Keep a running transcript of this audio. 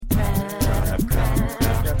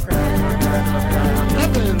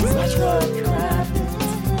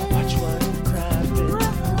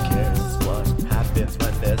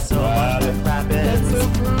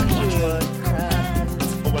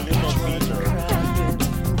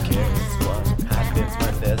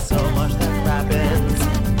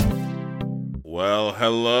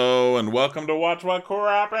Hello, and welcome to Watch What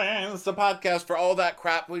Crappens, the podcast for all that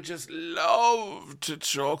crap we just love to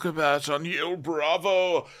talk about on Yo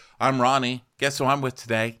Bravo. I'm Ronnie. Guess who I'm with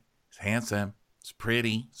today? He's handsome, he's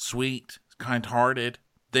pretty, sweet, kind-hearted,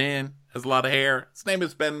 thin, has a lot of hair. His name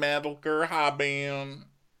is Ben Mandelker. Hi, Ben.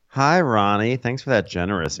 Hi, Ronnie. Thanks for that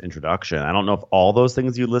generous introduction. I don't know if all those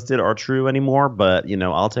things you listed are true anymore, but,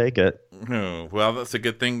 I'll take it. Oh, well, that's a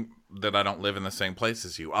good thing that I don't live in the same place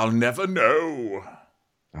as you. I'll never know.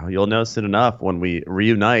 Oh, you'll know soon enough when we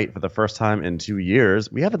reunite for the first time in 2 years.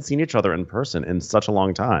 We haven't seen each other in person in such a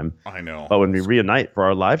long time. I know. But when we reunite for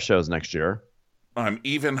our live shows next year. I'm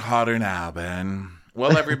even hotter now, Ben.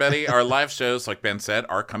 Well, everybody, our live shows, like Ben said,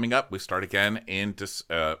 are coming up. We start again in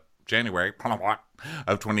January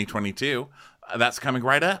of 2022. That's coming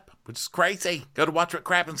right up, which is crazy. Go to Watch What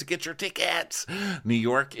Crappens to get your tickets. New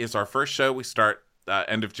York is our first show. We start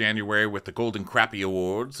end of January with the Golden Crappy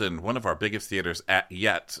Awards and one of our biggest theaters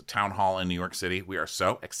yet, Town Hall in New York City. We are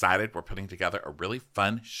so excited. We're putting together a really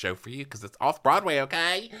fun show for you because it's off Broadway,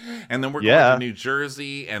 okay? And then we're going to New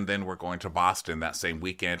Jersey, and then we're going to Boston that same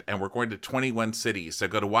weekend, and we're going to 21 cities. So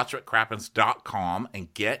go to watchwhatcrappens.com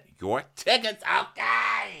and get your tickets,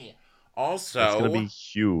 okay? Also, it's going to be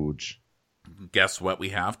huge. Guess what we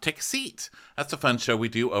have? Take a Seat. That's a fun show we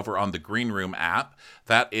do over on the Green Room app.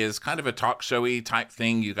 That is kind of a talk showy type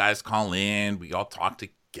thing. You guys call in. We all talk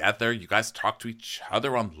together. You guys talk to each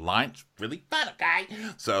other online. It's really fun, okay?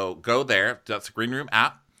 So go there. That's the Green Room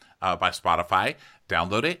app by Spotify.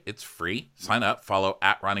 Download it. It's free. Sign up. Follow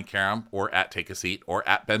at Ronnie Karam or at Take a Seat or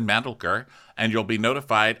at Ben Mandelker. And you'll be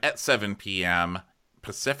notified at 7 p.m.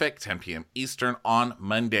 Pacific, 10 p.m. Eastern on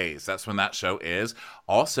Mondays. That's when that show is.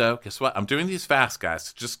 Also, guess what? I'm doing these fast, guys.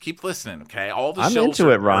 So just keep listening, okay? All the shows into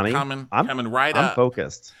it, Ronnie. coming right up. up. I'm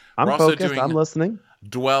focused. I'm listening.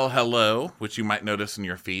 Dwell Hello, which you might notice in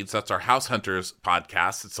your feeds. That's our House Hunters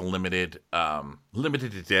podcast. It's a limited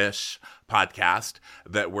dish podcast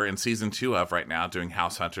that we're in season 2 of right now, doing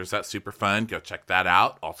House Hunters. That's super fun. Go check that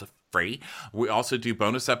out. Also free. We also do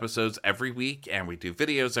bonus episodes every week, and we do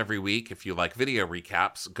videos every week. If you like video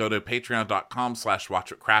recaps, go to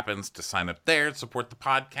patreon.com/watchwhatcrappens to sign up there and support the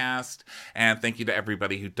podcast. And thank you to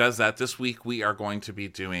everybody who does that. This week, we are going to be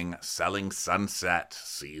doing Selling Sunset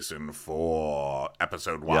Season 4,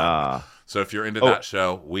 Episode 1. Yeah. So if you're into that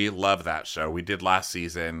show, we love that show. We did last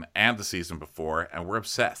season and the season before, and we're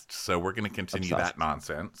obsessed. So we're going to continue that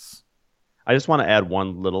nonsense. I just want to add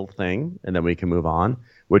one little thing, and then we can move on,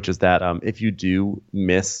 which is that if you do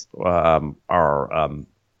miss our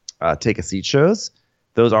Take a Seat shows,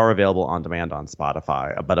 those are available on demand on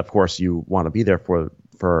Spotify. But, of course, you want to be there for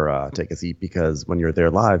Take a Seat because when you're there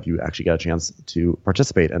live, you actually get a chance to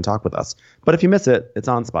participate and talk with us. But if you miss it, it's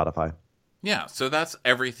on Spotify. Yeah, so that's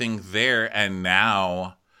everything there. And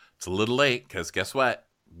now it's a little late because guess what?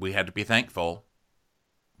 We had to be thankful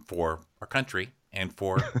for our country. And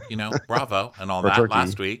for, Bravo and all that Turkey.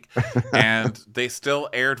 Last week. And they still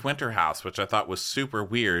aired Winter House, which I thought was super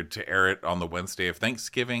weird to air it on the Wednesday of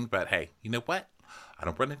Thanksgiving. But hey, you know what? I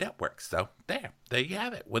don't run a network. So there you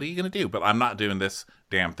have it. What are you going to do? But I'm not doing this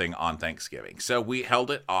damn thing on Thanksgiving. So we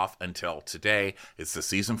held it off until today. It's the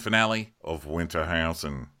season finale of Winter House.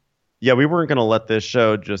 And yeah, we weren't going to let this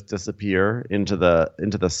show just disappear into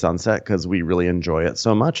the sunset because we really enjoy it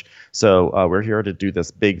so much. So we're here to do this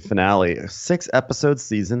big finale, 6-episode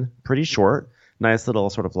season, pretty short, nice little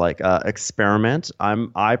sort of like experiment.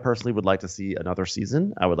 I personally would like to see another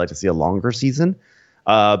season. I would like to see a longer season.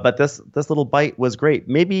 But this little bite was great.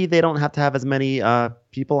 Maybe they don't have to have as many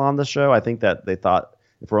people on the show. I think that they thought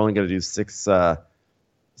if we're only going to do 6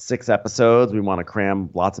 episodes, we want to cram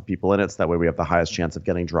lots of people in it so that way we have the highest chance of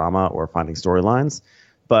getting drama or finding storylines.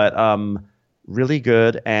 But really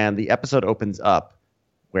good. And the episode opens up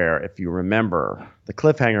where, if you remember, the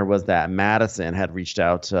cliffhanger was that Madison had reached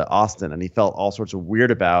out to Austin and he felt all sorts of weird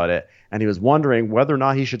about it. And he was wondering whether or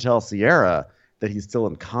not he should tell Sierra that he's still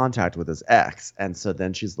in contact with his ex. And so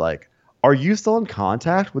then she's like, "Are you still in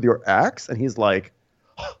contact with your ex?" And he's like,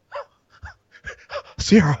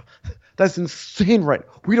 "Sierra, that's insane, right?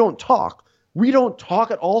 We don't talk. We don't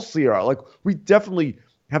talk at all, Sierra. Like, we definitely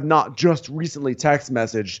have not just recently text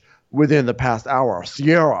messaged within the past hour.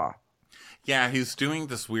 Sierra." Yeah, he's doing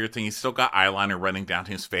this weird thing. He's still got eyeliner running down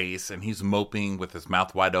his face, and he's moping with his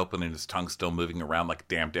mouth wide open and his tongue still moving around like a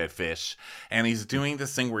damn dead fish. And he's doing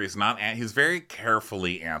this thing where he's very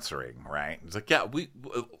carefully answering, right? He's like, "Yeah, we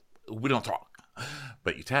don't talk.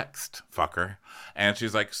 But you text, fucker." And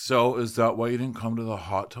she's like, "So is that why you didn't come to the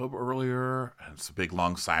hot tub earlier?" And it's a big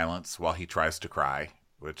long silence while he tries to cry.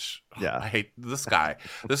 which Yeah. I hate this guy.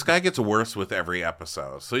 This guy gets worse with every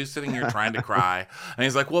episode. So he's sitting here trying to cry, and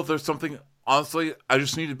he's like, well, if there's something, honestly, I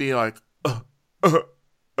just need to be like, am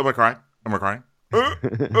I crying? Am I crying?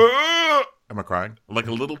 Am I crying? Like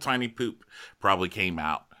a little tiny poop probably came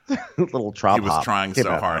out. Little drop. He was trying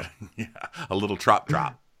so hard. Yeah, a little drop.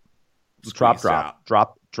 Drop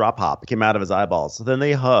hop came out of his eyeballs. So then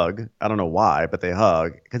they hug. I don't know why, but they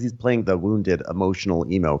hug because he's playing the wounded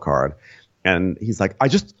emotional emo card. And he's like,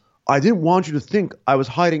 I didn't want you to think I was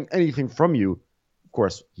hiding anything from you. Of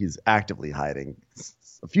course, he's actively hiding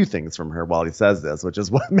a few things from her while he says this, which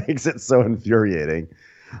is what makes it so infuriating.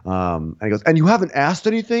 And he goes, and you haven't asked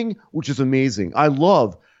anything, which is amazing. I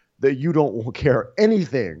love that you don't care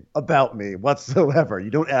anything about me whatsoever.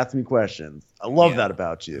 You don't ask me questions. I love that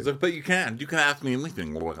about you. He's like, but you can ask me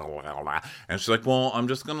anything. And she's like, well, I'm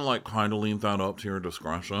just going to like kind of leave that up to your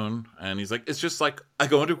discretion. And he's like, it's just like, I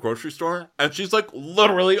go into a grocery store and she's like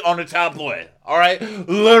literally on a tabloid. All right.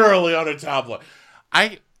 Literally on a tabloid.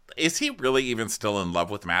 Is he really even still in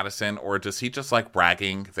love with Madison, or does he just like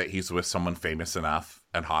bragging that he's with someone famous enough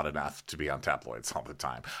and hot enough to be on tabloids all the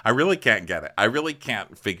time? I really can't get it. I really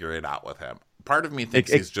can't figure it out with him. Part of me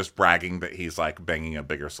thinks he's just bragging that he's like banging a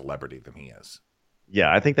bigger celebrity than he is.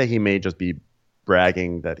 Yeah, I think that he may just be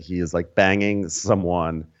bragging that he is like banging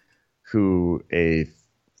someone who a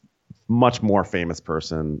much more famous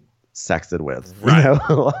person sexted with, right?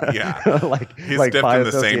 You know? Yeah, like he's like dipped in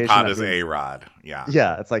the same pot as A-Rod.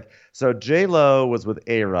 Yeah, it's like, so J-Lo was with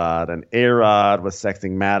A-Rod and A-Rod was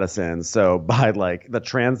sexting Madison. So by like the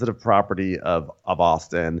transitive property of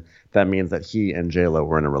Austin, that means that he and J-Lo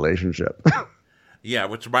were in a relationship. Yeah,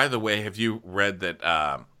 which by the way, have you read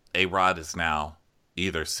that A-Rod is now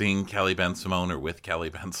either seeing Kelly Ben-Simone or with Kelly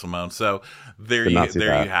Ben-Simone? So there you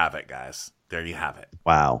have it, guys. There you have it.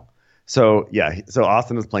 Wow. So, yeah, so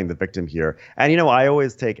Austin is playing the victim here. And, you know, I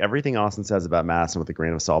always take everything Austin says about Madison with a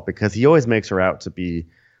grain of salt because he always makes her out to be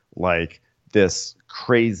like this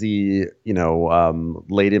crazy, you know,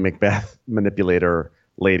 Lady Macbeth manipulator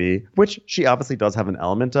lady, which she obviously does have an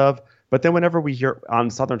element of. But then whenever we hear on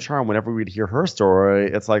Southern Charm, whenever we'd hear her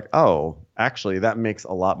story, it's like, oh, actually, that makes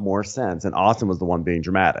a lot more sense. And Austin was the one being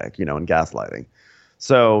dramatic, you know, and gaslighting.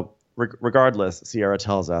 So regardless, Sierra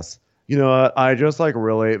tells us, you know, I just like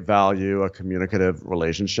really value a communicative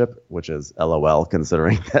relationship, which is LOL,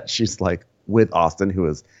 considering that she's like with Austin, who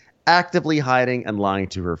is actively hiding and lying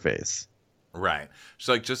to her face. Right. She's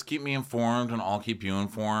like, just keep me informed and I'll keep you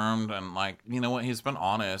informed. And like, you know what? He's been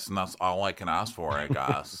honest and that's all I can ask for, I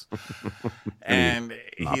guess. And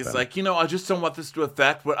he's like, you know, I just don't want this to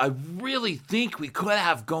affect what I really think we could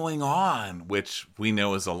have going on, which we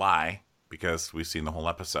know is a lie. Because we've seen the whole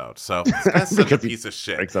episode. So this guy's such a piece of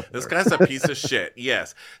shit. This guy's a piece of shit.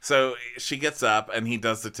 Yes. So she gets up and he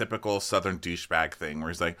does the typical Southern douchebag thing where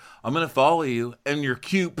he's like, I'm going to follow you in your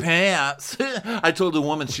cute pants. I told the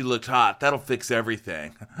woman she looked hot. That'll fix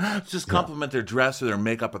everything. Just compliment their dress or their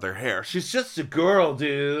makeup or their hair. She's just a girl,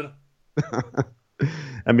 dude.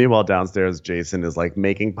 And meanwhile, downstairs, Jason is like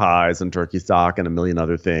making pies and turkey stock and a million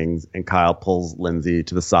other things. And Kyle pulls Lindsay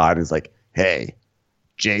to the side and he's like, hey,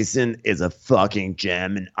 Jason is a fucking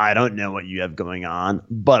gem, and I don't know what you have going on,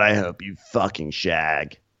 but I hope you fucking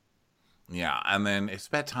shag. Yeah, and then it's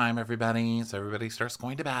bedtime, everybody. So everybody starts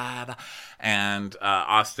going to bed. And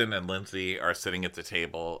Austin and Lindsay are sitting at the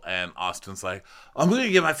table, and Austin's like, I'm going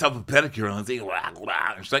to give myself a pedicure, Lindsay.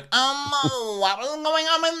 And she's like, what was going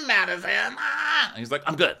on with Madison? And he's like,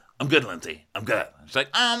 I'm good, Lindsay. I'm good. And she's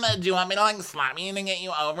like, do you want me to like slap you and get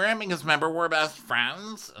you over it? Because remember, we're best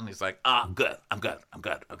friends. And he's like, I'm good. Okay,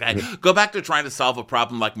 go back to trying to solve a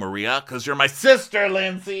problem like Maria, because you're my sister,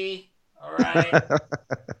 Lindsay. All right.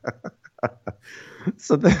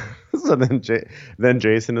 So then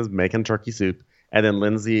Jason is making turkey soup, and then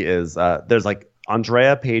Lindsay is there's like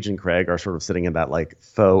Andrea, Paige, and Craig are sort of sitting in that like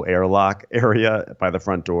faux airlock area by the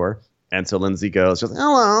front door, and so Lindsay goes, she's like,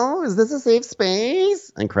 hello, is this a safe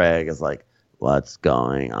space? And Craig is like, what's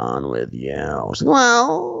going on with you? She's like,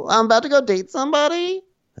 well, I'm about to go date somebody.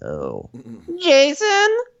 Oh,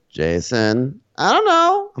 Jason, I don't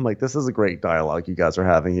know. I'm like, this is a great dialogue you guys are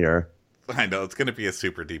having here. I know, it's going to be a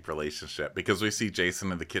super deep relationship because we see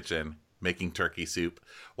Jason in the kitchen making turkey soup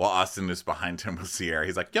while Austin is behind him with Sierra.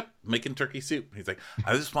 He's like, yep, making turkey soup. He's like,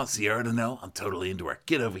 I just want Sierra to know I'm totally into her.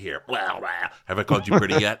 Get over here. Have I called you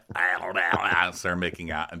pretty yet? Start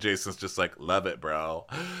making out. And Jason's just like, love it, bro.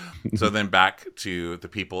 So then back to the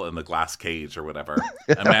people in the glass cage or whatever.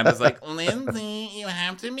 Amanda's like, Lindsay, you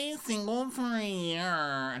have to be single for a year.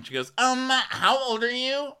 And she goes, how old are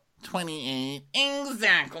you? 28.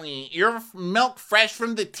 Exactly. You're milk fresh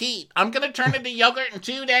from the teat. I'm going to turn into yogurt in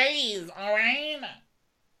 2 days. All right?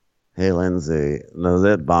 Hey, Lindsay, does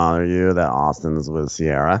it bother you that Austin's with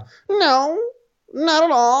Sierra? No, not at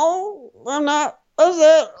all. I'm not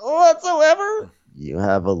upset whatsoever. You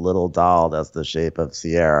have a little doll that's the shape of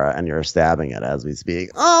Sierra, and you're stabbing it as we speak.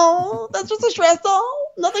 Oh, that's just a stress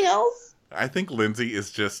doll. Nothing else. I think Lindsay is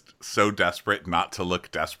just so desperate not to look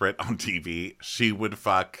desperate on TV. She would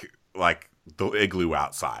fuck, like, the igloo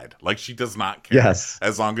outside. Like, she does not care. Yes.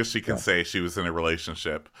 As long as she can say she was in a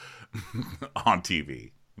relationship on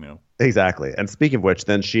TV, you know? Exactly. And speaking of which,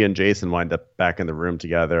 then she and Jason wind up back in the room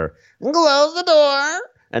together. Close the door.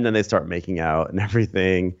 And then they start making out and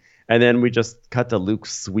everything. And then we just cut to Luke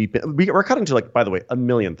sweeping. We're cutting to, like, by the way, a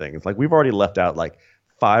million things. Like, we've already left out, like,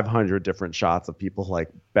 500 different shots of people, like,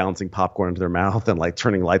 bouncing popcorn into their mouth and, like,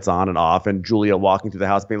 turning lights on and off. And Julia walking through the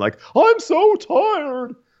house being like, I'm so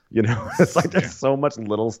tired. You know, it's like there's so much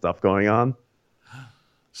little stuff going on.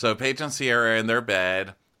 So Paige and Sierra are in their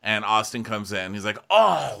bed. And Austin comes in. He's like,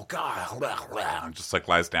 oh, God. And just, like,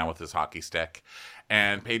 lies down with his hockey stick.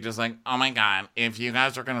 And Paige is like, oh, my God, if you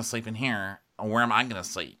guys are going to sleep in here, where am I going to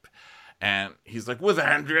sleep? And he's like, with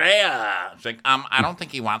Andrea. She's like, I don't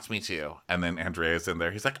think he wants me to. And then Andrea's in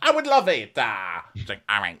there. He's like, I would love it. She's like,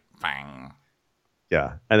 all right, fine.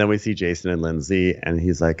 Yeah. And then we see Jason and Lindsay, and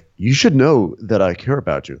he's like, you should know that I care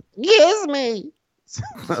about you. Kiss me. So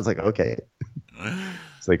I was like, okay.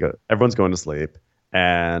 It's like, everyone's going to sleep.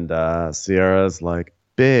 And Sierra's like,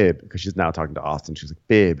 babe, because she's now talking to Austin. She's like,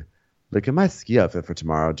 babe, look at my ski outfit for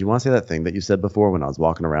tomorrow. Do you want to say that thing that you said before when I was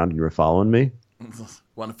walking around and you were following me?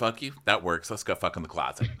 Want to fuck you? That works. Let's go fuck in the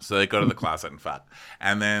closet. So they go to the closet and fuck.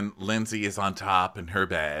 And then Lindsay is on top in her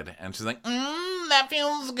bed. And she's like, that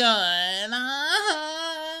feels good.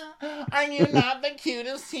 Are you not the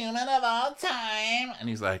cutest human of all time? And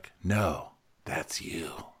he's like, no, that's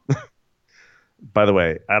you. By the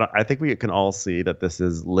way, I think we can all see that this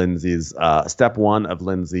is Lindsay's step one of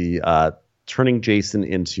Lindsay turning Jason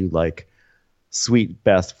into, like, sweet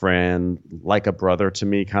best friend, like a brother to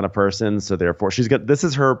me kind of person. So therefore this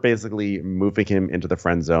is her basically moving him into the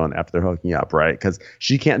friend zone after they're hooking up, right? Because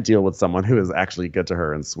she can't deal with someone who is actually good to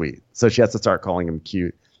her and sweet. So she has to start calling him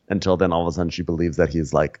cute until then all of a sudden she believes that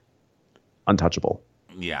he's, like, untouchable.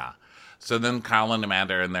 Yeah. So then Kyle and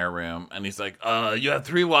Amanda are in their room and he's like, you have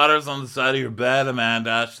 3 waters on the side of your bed,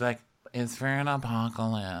 Amanda. She's like, it's for an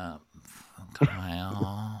apocalypse,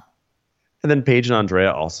 Kyle. And then Paige and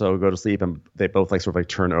Andrea also go to sleep, and they both, like, sort of, like,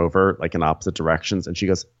 turn over, like, in opposite directions. And she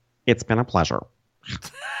goes, it's been a pleasure.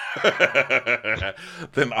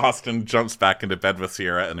 Then Austin jumps back into bed with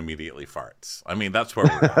Sierra and immediately farts. I mean, that's where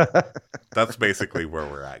we're at. That's basically where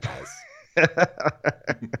we're at, guys.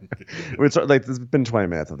 It's like, it's been 20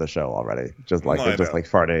 minutes of the show already. Just like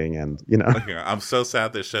farting and, you know. I'm so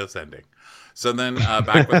sad this show's ending. So then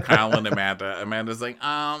back with Kyle and Amanda. Amanda's like,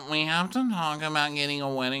 we have to talk about getting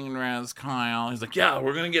a wedding dress, Kyle. He's like, yeah,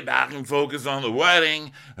 we're going to get back and focus on the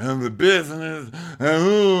wedding and the business.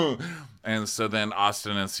 And so then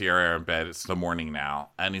Austin and Sierra are in bed. It's the morning now.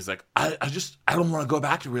 And he's like, I don't want to go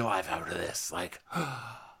back to real life after this. Like,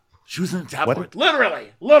 she was in a tabloid.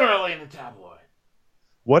 Literally in a tabloid.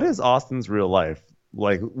 What is Austin's real life?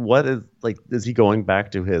 Like, what is, like, is he going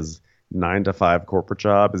back to his 9-to-5 corporate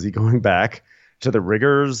job? Is he going back to the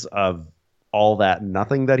rigors of all that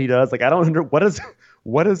nothing that he does? Like, I don't know. What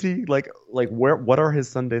is he like what are his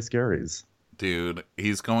Sunday scaries? Dude,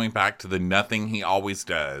 he's going back to the nothing he always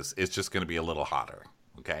does. It's just going to be a little hotter.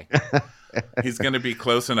 Okay. He's going to be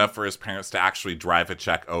close enough for his parents to actually drive a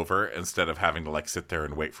check over instead of having to, like, sit there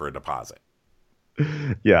and wait for a deposit.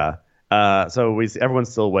 Yeah. So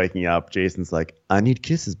everyone's still waking up. Jason's like, I need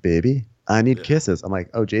kisses, baby. I need kisses. I'm like,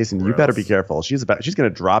 oh, Jason, you better be careful. She's going to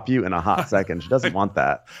drop you in a hot second. She doesn't want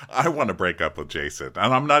that. I want to break up with Jason,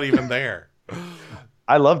 and I'm not even there.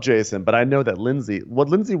 I love Jason, but I know that what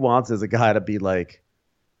Lindsay wants is a guy to be like,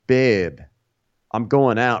 babe, I'm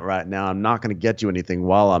going out right now. I'm not going to get you anything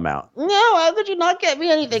while I'm out. No, how could you not get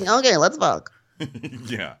me anything? Okay, let's fuck.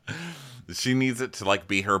 Yeah. She needs it to, like,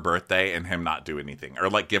 be her birthday and him not do anything. Or,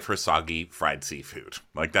 like, give her soggy fried seafood.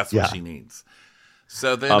 Like, that's what she needs.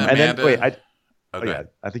 So then Amanda...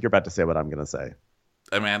 I think you're about to say what I'm going to say.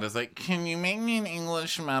 Amanda's like, can you make me an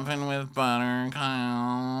English muffin with butter,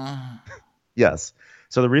 Kyle? Yes.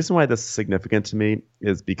 So the reason why this is significant to me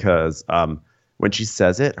is because when she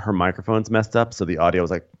says it, her microphone's messed up. So the audio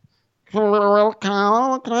is like, hello,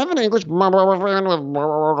 Kyle, can I have an English muffin with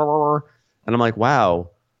butter? And I'm like,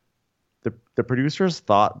 wow. The producers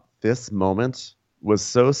thought this moment was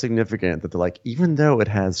so significant that they're like, even though it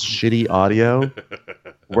has shitty audio,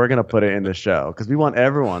 we're going to put it in the show because we want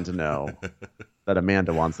everyone to know that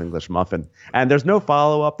Amanda wants English muffin. And there's no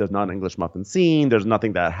follow-up. There's not an English muffin scene. There's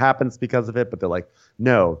nothing that happens because of it. But they're like,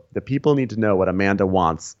 no, the people need to know what Amanda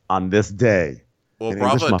wants on this day. Well, An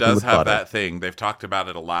English Bravo muffin does with have butter. that thing. They've talked about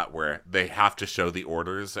it a lot where they have to show the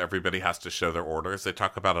orders. Everybody has to show their orders. They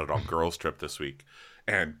talk about it on Girls Trip this week.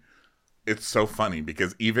 And it's so funny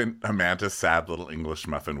because even Amanda's sad little English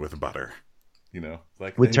muffin with butter,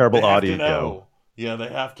 like With terrible they have to audio. know. Yeah, they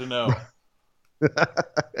have to know.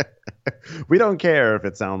 We don't care if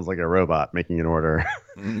it sounds like a robot making an order.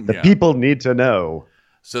 The Yeah. people need to know.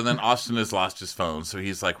 So then Austin has lost his phone, so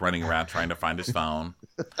he's like running around trying to find his phone.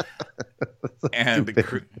 And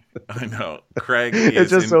I know Craig is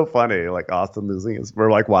It's just so funny. Like Austin losing his.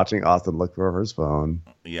 We're like watching Austin look for his phone.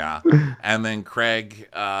 Yeah. And then Craig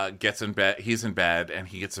gets in bed. He's in bed and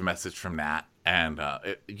he gets a message from Nat. And,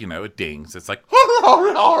 it dings. It's like, all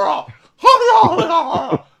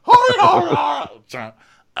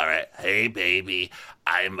right. Hey, baby.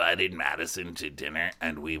 I invited Madison to dinner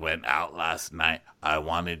and we went out last night. I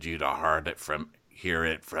wanted you to hear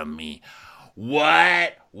it from me.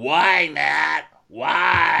 What? Why, Nat?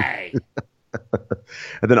 Why?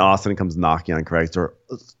 And then Austin comes knocking on Craig's door.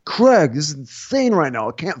 Craig, this is insane right now.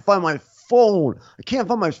 I can't find my phone. I can't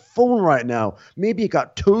find my phone right now. Maybe it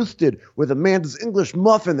got toasted with Amanda's English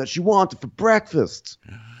muffin that she wanted for breakfast.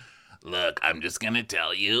 Look, I'm just going to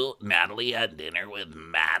tell you, Natalie had dinner with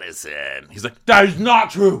Madison. He's like, that is not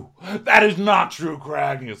true. That is not true,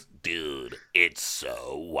 Craig. He goes, dude, it's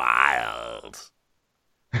so wild.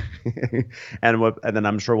 And then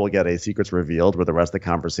I'm sure we'll get a secrets revealed where the rest of the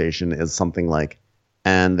conversation is something like,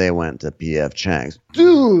 and they went to P.F. Chang's.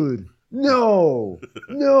 Dude, no,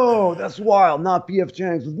 that's wild. Not P.F.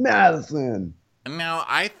 Chang's with Madison. Now,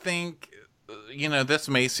 I think, this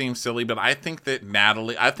may seem silly, but I think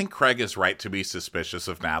Craig is right to be suspicious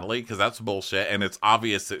of Natalie because that's bullshit. And it's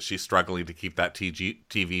obvious that she's struggling to keep that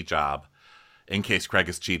TV job in case Craig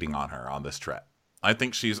is cheating on her on this trip. I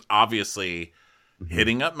think she's obviously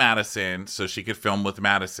hitting up Madison so she could film with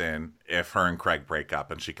Madison if her and Craig break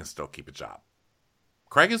up and she can still keep a job.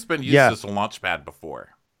 Craig has been used as a launch pad before.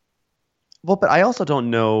 Well, but I also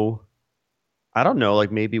don't know. I don't know,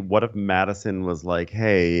 like maybe what if Madison was like,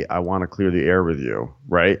 hey, I want to clear the air with you,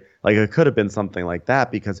 right? Like it could have been something like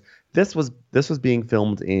that because this was being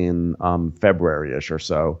filmed in February-ish or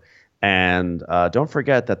so. And don't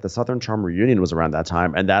forget that the Southern Charm reunion was around that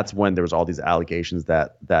time. And that's when there was all these allegations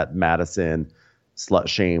that Madison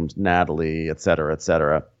slut-shamed Natalie, et cetera, et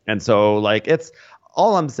cetera. And so like it's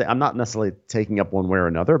all I'm saying. I'm not necessarily taking up one way or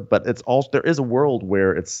another, but it's also there is a world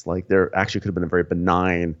where it's like there actually could have been a very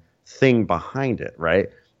benign thing behind it, right?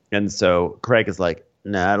 And so Craig is like,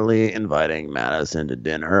 Natalie inviting Madison to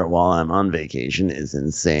dinner while I'm on vacation is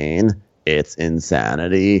insane. It's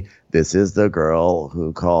insanity. This is the girl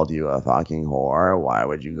who called you a fucking whore. Why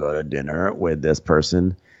would you go to dinner with this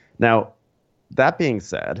person? Now, that being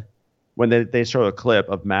said, when they show a clip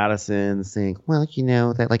of Madison saying, well,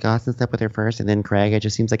 that like Austin slept with her first and then Craig, it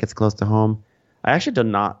just seems like it's close to home. I actually do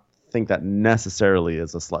not think that necessarily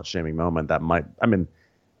is a slut-shaming moment. That might,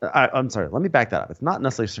 I'm sorry, let me back that up. It's not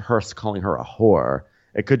necessarily her calling her a whore.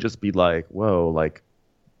 It could just be like, whoa, like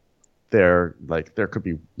there could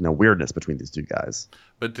be weirdness between these two guys.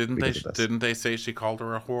 But didn't they say she called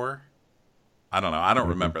her a whore? I don't know. I don't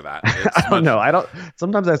remember that. I don't know.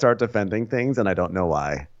 Sometimes I start defending things and I don't know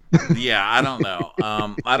why. Yeah, I don't know.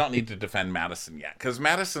 I don't need to defend Madison yet because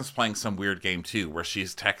Madison's playing some weird game too, where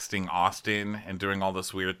she's texting Austin and doing all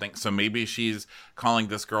this weird thing. So maybe she's calling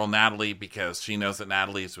this girl Natalie because she knows that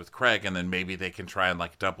Natalie is with Craig, and then maybe they can try and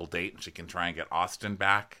like double date, and she can try and get Austin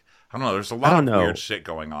back. I don't know. There's a lot of weird shit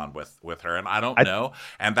going on with her, and I don't know.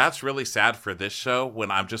 And that's really sad for this show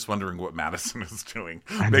when I'm just wondering what Madison is doing.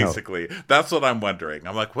 Basically, that's what I'm wondering.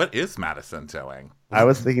 I'm like, what is Madison doing? I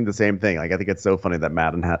was thinking the same thing. Like, I think it's so funny that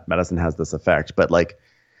Madison has this effect. But like,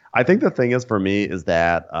 I think the thing is for me is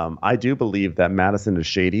that I do believe that Madison is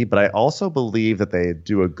shady, but I also believe that they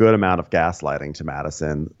do a good amount of gaslighting to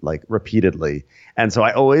Madison, like repeatedly. And so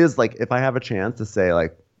I always like, if I have a chance to say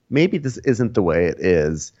like, maybe this isn't the way it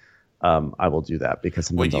is, I will do that because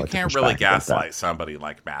sometimes you can't really gaslight somebody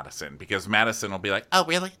like Madison because Madison will be like, "Oh,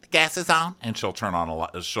 really? The gas is on," and she'll turn on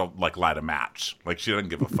she'll like light a match. Like she doesn't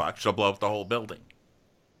give a fuck. She'll blow up the whole building.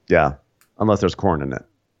 Yeah, unless there's corn in it.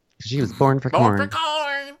 She was born for corn. Born for corn.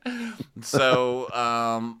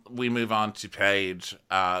 So we move on to Paige.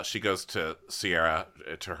 She goes to Sierra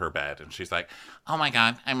to her bed, and she's like, "Oh my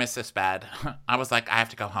God, I miss this bed." I was like, "I have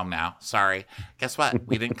to go home now. Sorry." Guess what?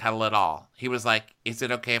 We didn't cuddle at all. He was like, "Is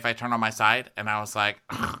it okay if I turn on my side?" And I was like,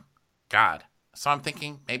 God. So I'm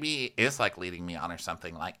thinking maybe he is like leading me on or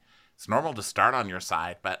something. Like, It's normal to start on your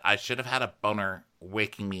side, but I should have had a boner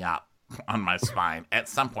waking me up on my spine at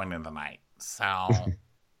some point in the night. So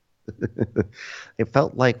It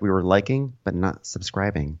felt like we were liking but not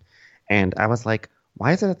subscribing. And I was like,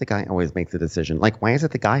 why is it that the guy always makes the decision? Like, why is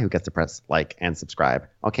it the guy who gets to press like and subscribe?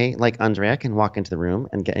 Okay, like Andrea can walk into the room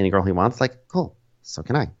and get any girl he wants. Like, cool. So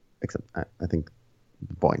can I. Except I think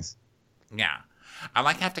boys. yeah.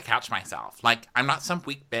 I have to couch myself. Like, I'm not some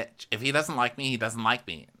weak bitch. If he doesn't like me, he doesn't like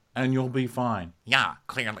me. And you'll be fine. Yeah,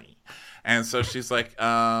 clearly. And so she's like,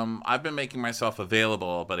 I've been making myself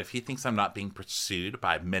available, but if he thinks I'm not being pursued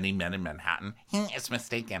by many men in Manhattan, he is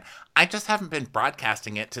mistaken. I just haven't been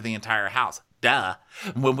broadcasting it to the entire house. Duh.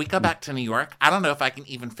 When we go back to New York, I don't know if I can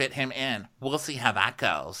even fit him in. We'll see how that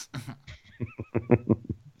goes.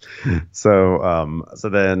 So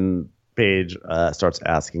then Paige starts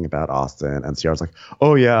asking about Austin, and Sierra's like,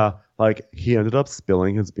 oh yeah, like he ended up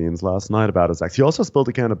spilling his beans last night about his ex. He also spilled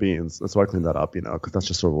a can of beans, and so I cleaned that up, because that's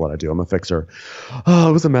just sort of what I do. I'm a fixer. Oh,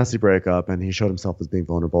 it was a messy breakup, and he showed himself as being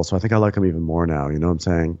vulnerable, so I think I like him even more now, you know what I'm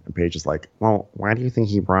saying? And Paige is like, well, why do you think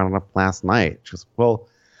he brought it up last night? She goes, well,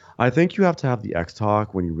 I think you have to have the ex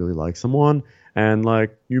talk when you really like someone, and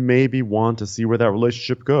like you maybe want to see where that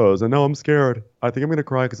relationship goes. And now I'm scared. I think I'm gonna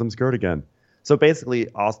cry because I'm scared again. So basically,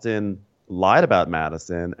 Austin lied about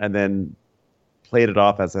Madison and then played it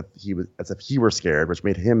off as if he were scared, which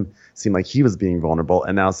made him seem like he was being vulnerable.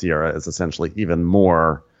 And now Sierra is essentially even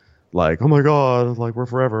more like, oh my god, like we're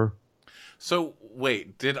forever. So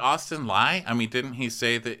wait, did Austin lie? I mean, didn't he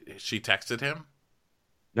say that she texted him?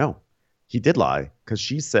 No, he did lie because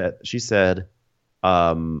she said,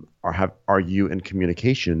 are you in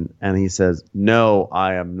communication? And he says, no,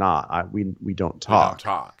 I am not. We don't talk.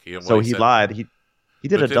 We don't talk. So he lied. He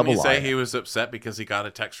did a double lie. Didn't he say he was upset because he got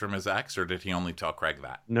a text from his ex, or did he only tell Craig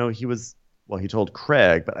that? No, he told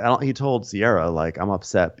Craig, but he told Sierra, like, I'm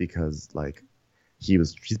upset because, like,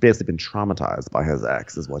 he's basically been traumatized by his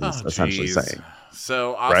ex, is what he's essentially saying.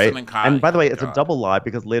 So Austin and Kyle. And by the way, it's a double lie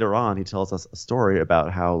because later on he tells us a story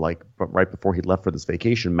about how, like, right before he left for this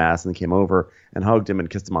vacation, Madison came over and hugged him and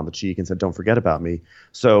kissed him on the cheek and said, "Don't forget about me."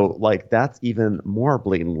 So, like, that's even more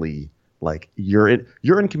blatantly, like, you're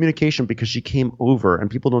in communication because she came over,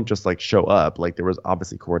 and people don't just, like, show up. Like, there was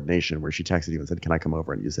obviously coordination where she texted you and said, "Can I come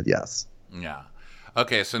over?" And you said yes. Yeah.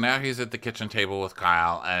 Okay, so now he's at the kitchen table with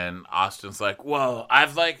Kyle, and Austin's like, "Well,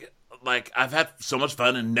 I've had so much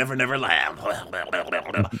fun and Never Land."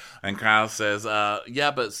 And Kyle says,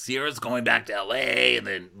 yeah, but Sierra's going back to LA, and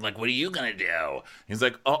then, like, what are you gonna do? He's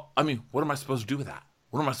like, oh, I mean, what am I supposed to do with that?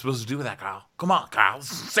 What am I supposed to do with that, Kyle? Come on, Kyle,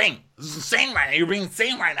 sing right now. You're being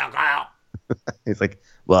sing right now, Kyle. He's like,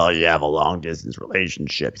 well, you have a long distance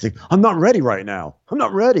relationship. He's like, I'm not ready right now. I'm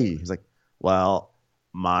not ready. He's like, well,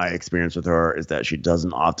 my experience with her is that she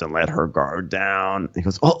doesn't often let her guard down. And he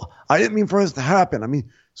goes, oh, I didn't mean for this to happen. I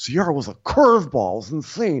mean, Sierra was a curveball. It's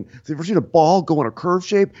insane. Have you ever seen a ball go in a curve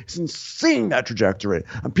shape? It's insane, that trajectory.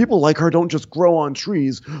 And people like her don't just grow on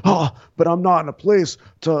trees. Oh, but I'm not in a place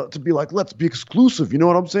to be like, let's be exclusive. You know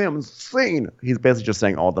what I'm saying? I'm insane. He's basically just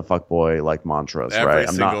saying all the fuckboy like mantras, right?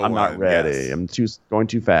 I'm not ready. Yes. I'm going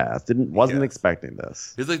too fast. Wasn't expecting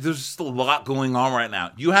this. He's like, there's just a lot going on right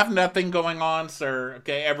now. You have nothing going on, sir.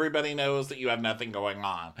 Okay, everybody knows that you have nothing going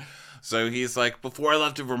on. So he's like, before I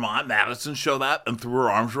left to Vermont, Madison showed up and threw her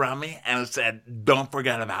arms around me and said, don't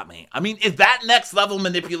forget about me. I mean, is that next level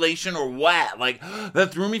manipulation or what? Like,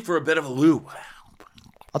 that threw me for a bit of a loop.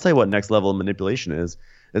 I'll tell you what next level manipulation is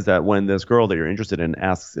that when this girl that you're interested in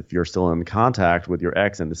asks if you're still in contact with your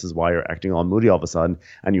ex, and this is why you're acting all moody all of a sudden,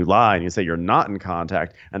 and you lie and you say you're not in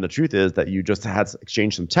contact, and the truth is that you just had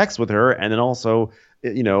exchanged some texts with her, and then also,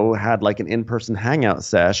 had like an in-person hangout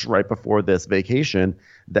sesh right before this vacation,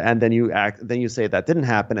 and then you say that didn't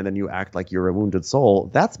happen, and then you act like you're a wounded soul.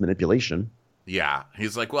 That's manipulation. Yeah.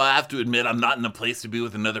 He's like, well, I have to admit I'm not in a place to be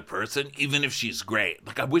with another person, even if she's great.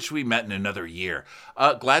 Like, I wish we met in another year.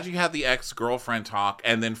 Glad you had the ex-girlfriend talk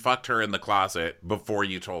and then fucked her in the closet before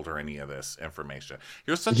you told her any of this information.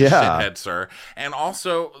 You're such a shithead, sir. And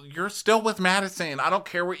also, you're still with Madison. I don't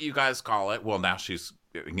care what you guys call it. Well, now she's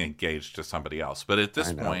engaged to somebody else. But at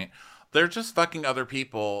this point, they're just fucking other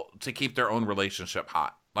people to keep their own relationship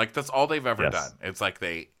hot. Like, that's all they've ever done. It's like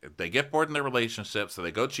they get bored in their relationship, so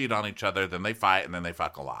they go cheat on each other, then they fight, and then they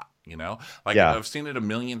fuck a lot, Like, I've seen it a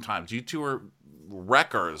million times. You two are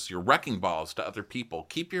wreckers. You're wrecking balls to other people.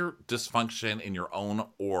 Keep your dysfunction in your own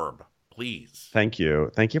orb, please. Thank you.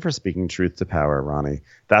 Thank you for speaking truth to power, Ronnie.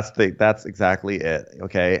 That's exactly it,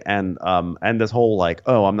 okay? And this whole, like,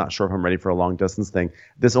 oh, I'm not sure if I'm ready for a long distance thing,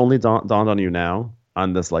 this only dawned on you now,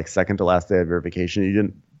 on this, like, second to last day of your vacation. You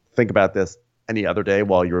didn't think about this any other day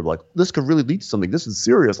while you were like, this could really lead to something. This is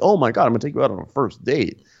serious. Oh my God, I'm gonna take you out on a first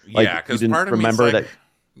date. Like, Yeah, because you didn't part of me remember is like,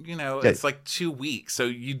 that. it's like 2 weeks, so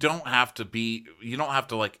you don't have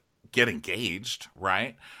to like get engaged,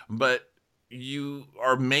 right? But you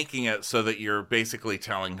are making it so that you're basically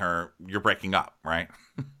telling her you're breaking up, right?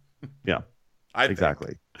 Yeah, I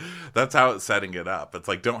exactly. think that's how it's setting it up. It's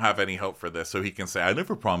like, don't have any hope for this, so he can say, I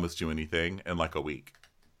never promised you anything in like a week.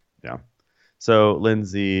 Yeah. So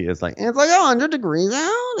Lindsay is like, it's like 100 degrees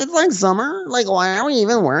out. It's like summer. Like, why are we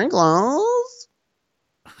even wearing clothes?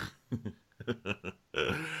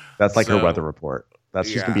 That's like her weather report.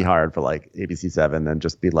 She's gonna be hired for like ABC7 and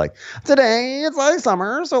just be like, today it's like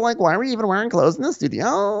summer, so like, why are we even wearing clothes in the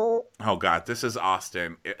studio? Oh God, this is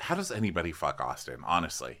Austin. How does anybody fuck Austin?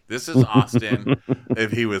 Honestly, this is Austin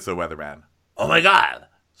if he was a weatherman. Oh my God,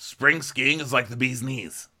 spring skiing is like the bee's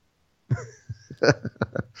knees.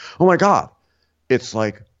 Oh my God, it's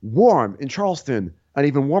like warm in Charleston and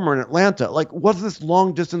even warmer in Atlanta. Like, what's this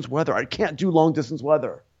long distance weather? I can't do long distance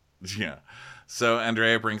weather. Yeah. So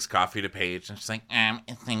Andrea brings coffee to Paige, and she's like,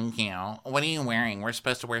 thank you. What are you wearing? We're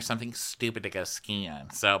supposed to wear something stupid to go skiing.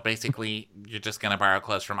 So basically, you're just going to borrow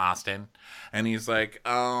clothes from Austin. And he's like,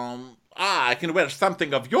 I can wear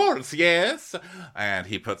something of yours, yes. And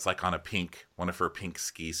he puts like on one of her pink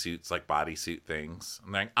ski suits, like bodysuit things.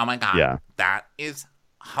 I'm like, oh my God, that is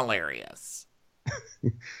hilarious.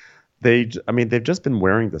 They've just been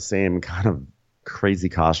wearing the same kind of crazy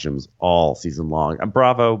costumes all season long. And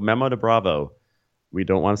memo to Bravo. We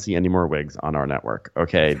don't want to see any more wigs on our network.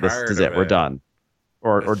 Okay, this is it. We're done.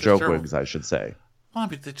 Or joke wigs, I should say. Well,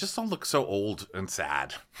 but they just all look so old and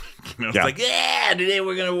sad. It's like, today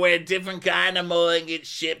we're going to wear a different kind of mullet and get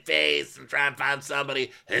shit-faced and try and find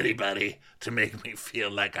anybody, to make me feel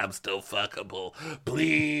like I'm still fuckable.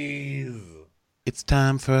 Please. It's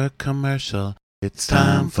time for a commercial. It's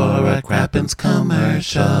time for a Crappens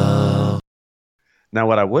commercial. Now,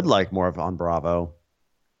 what I would like more of on Bravo,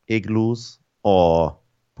 igloos. Or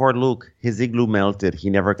poor Luke, his igloo melted.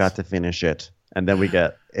 He never got to finish it. And then we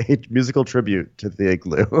get a musical tribute to the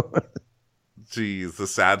igloo. Jeez, the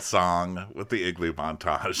sad song with the igloo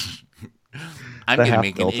montage. I'm going to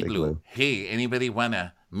make an igloo. Hey, anybody want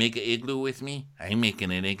to make an igloo with me? I'm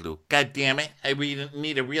making an igloo. God damn it. I really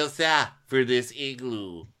need a real saw for this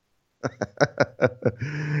igloo.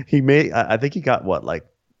 I think he got what, like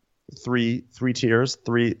three tiers,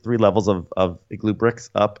 three levels of igloo bricks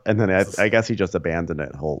up, and then I guess he just abandoned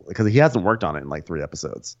it whole because he hasn't worked on it in like 3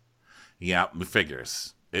 episodes. Yeah, it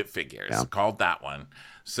figures. Yeah. Called that one.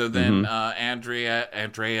 So then Andrea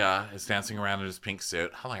is dancing around in his pink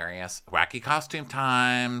suit. Hilarious. Wacky costume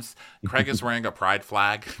times. Craig is wearing a pride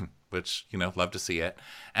flag, which, love to see it.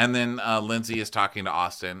 And then Lindsay is talking to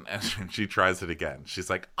Austin, and she tries it again. She's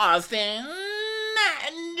like, Austin,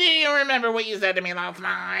 do you remember what you said to me last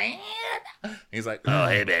night? He's like, oh,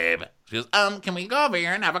 hey, babe. She goes, can we go over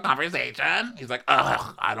here and have a conversation? He's like,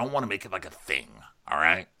 I don't want to make it like a thing, all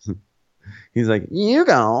right? He's like, you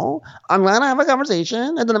go. I'm going to have a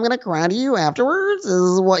conversation, and then I'm going to cry to you afterwards,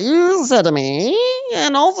 is what you said to me.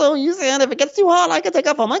 And also, you said if it gets too hot, I can take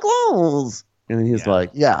off all my clothes. And he's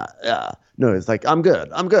like, yeah. No, it's like, I'm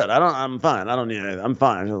good. I'm fine. I don't need it. I'm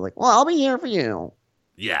fine. I was like, well, I'll be here for you.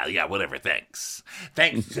 Yeah, whatever. Thanks,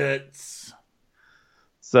 Toots.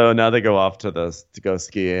 So now they go off to go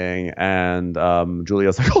skiing, and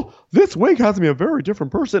Julia's like, oh, this wig has me a very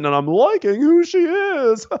different person, and I'm liking who she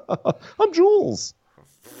is. I'm Jules.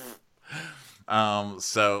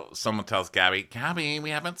 So someone tells Gabby, we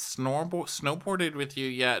haven't snowboarded with you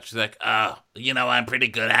yet. She's like, oh, I'm pretty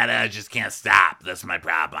good at it. I just can't stop. That's my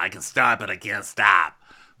problem. I can start, but I can't stop.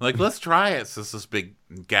 Like, let's try it. So this is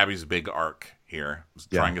Gabby's big arc here,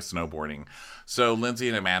 trying a snowboarding. So Lindsay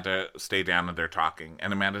and Amanda stay down and they're talking.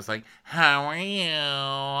 And Amanda's like, how are you?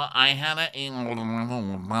 I had a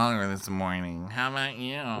this morning. How about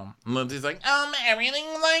you? And Lindsay's like,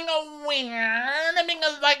 everything's like weird.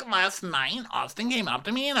 Because like last night, Austin came up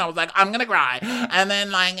to me and I was like, I'm going to cry. And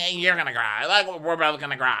then like, you're going to cry. Like, we're both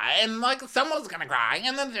going to cry. And like, someone's going to cry.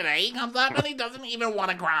 And then today he comes up and he doesn't even want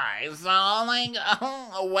to cry. So like,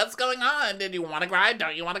 what's going on? Did you want to cry?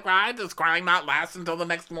 Don't you want to cry? Does crying not last until the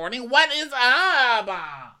next morning? What is up?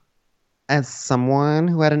 As someone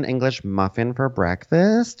who had an English muffin for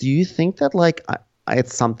breakfast, do you think that like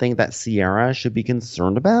it's something that Sierra should be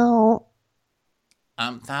concerned about?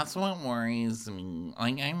 That's what worries me.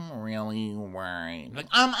 Like, I'm really worried. Like,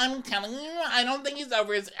 I'm telling you, I don't think he's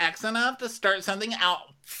over his ex enough to start something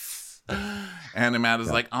else. And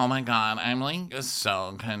Amanda's like, oh my God, I'm like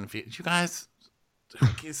so confused. You guys,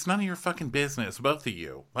 it's none of your fucking business, both of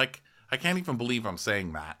you. Like, I can't even believe I'm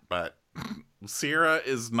saying that, but Sierra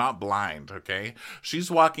is not blind, okay?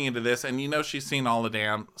 She's walking into this, and she's seen all the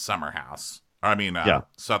damn Summer House.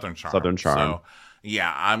 Southern Charm. Southern Charm. So,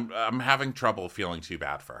 yeah, I'm having trouble feeling too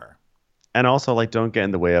bad for her. And also, like, don't get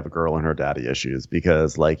in the way of a girl and her daddy issues,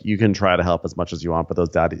 because, like, you can try to help as much as you want, but those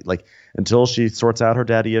daddy, like, until she sorts out her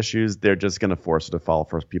daddy issues, they're just going to force her to fall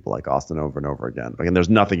for people like Austin over and over again. Like, and there's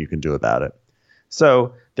nothing you can do about it.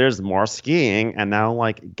 So there's more skiing, and now,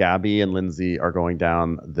 like, Gabby and Lindsay are going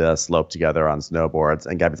down the slope together on snowboards,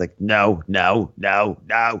 and Gabby's like, no, no, no,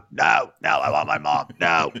 no, no, no, I want my mom.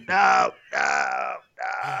 No, no, no,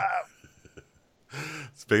 no.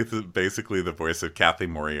 It's basically the voice of Kathy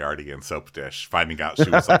Moriarty in Soap Dish, finding out she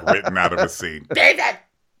was like written out of a scene. David!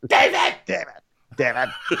 David! David!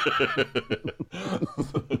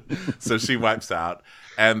 So she wipes out,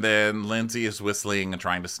 and then Lindsay is whistling and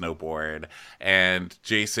trying to snowboard, and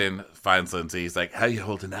Jason finds Lindsay. He's like, how you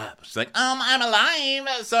holding up? She's like, I'm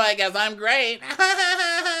alive, so I guess I'm great.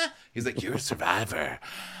 He's like, you're a survivor.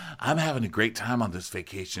 I'm having a great time on this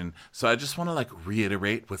vacation, so I just want to, like,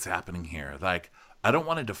 reiterate what's happening here. Like, I don't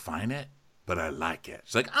want to define it, but I like it.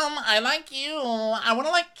 She's like, I like you. I want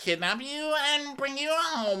to, like, kidnap you and bring you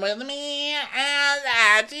home with me and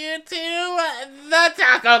add you to the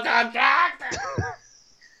taco contract.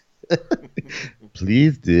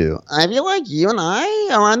 Please do. I feel like you and I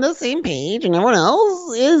are on the same page and everyone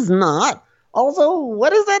else is not. Also,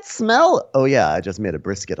 what is that smell? Oh, yeah, I just made a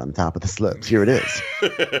brisket on top of the slopes. Here it is.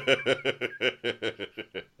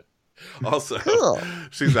 Also, cool.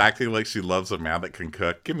 She's acting like she loves a man that can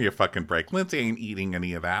cook. Give me a fucking break. Lindsay ain't eating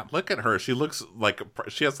any of that. Look at her. She looks like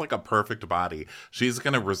she has like a perfect body. She's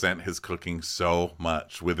going to resent his cooking so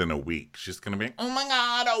much within a week. She's going to be, oh my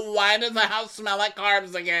God, why does the house smell like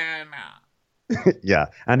carbs again? Yeah,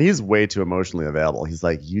 and he's way too emotionally available. He's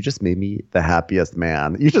like, you just made me the happiest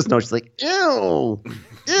man. You just know she's like, ew,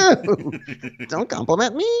 ew, don't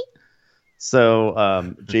compliment me.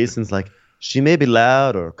 So Jason's like, she may be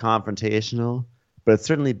loud or confrontational, but it's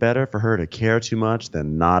certainly better for her to care too much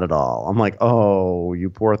than not at all. I'm like, oh, you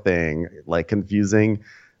poor thing. Like, confusing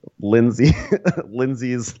Lindsay's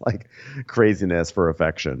like craziness for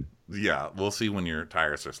affection. Yeah, we'll see when your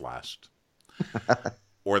tires are slashed.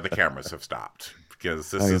 Or the cameras have stopped,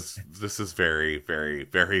 because this is very, very,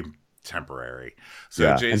 very temporary. So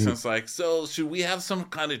yeah, Jason's like, so should we have some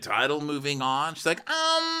kind of title moving on? She's like,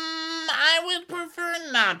 I would prefer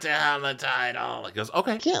not to have a title. He goes,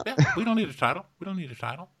 okay, yeah, we don't need a title. We don't need a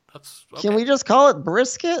title. That's okay. Can we just call it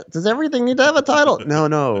brisket? Does everything need to have a title?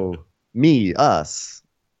 No. Me, us.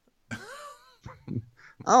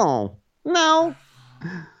 Oh, no.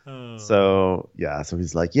 So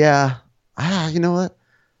he's like, yeah, you know what?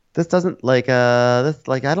 This doesn't I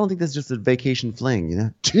don't think this is just a vacation fling, you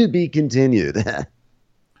know? To be continued.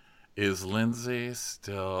 Is Lindsay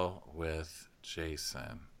still with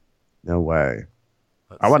Jason? No way.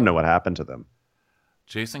 I want to know what happened to them.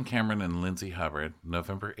 Jason Cameron and Lindsay Hubbard,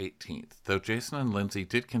 November 18th. Though Jason and Lindsay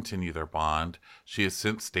did continue their bond, she has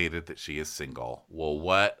since stated that she is single. Well,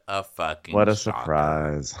 what a fucking What a shocker.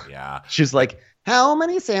 Surprise. Yeah. She's like, how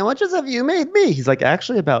many sandwiches have you made me? He's like,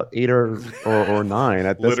 actually about 8 or 9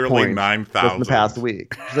 at this Literally point. Literally 9,000. In the past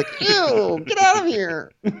week. She's like, ew, get out of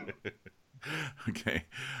here. Okay.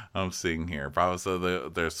 I'm seeing here. So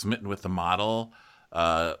they're smitten with the model.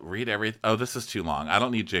 Read everything. Oh, this is too long. I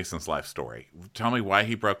don't need Jason's life story. Tell me why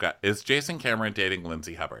he broke up. Is Jason Cameron dating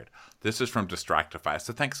Lindsay Hubbard? This is from Distractify.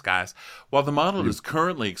 So thanks, guys. While the model is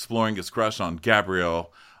currently exploring his crush on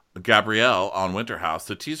Gabrielle on Winter House,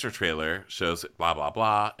 the teaser trailer shows blah, blah,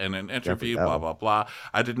 blah, in an interview, blah, blah, blah.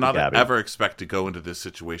 I did not ever expect to go into this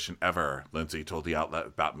situation ever, Lindsay told the outlet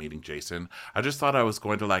about meeting Jason. I just thought I was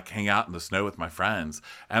going to, like, hang out in the snow with my friends,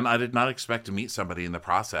 and I did not expect to meet somebody in the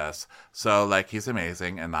process. So, like, he's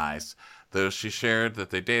amazing and nice. Though she shared that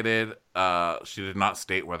they dated, she did not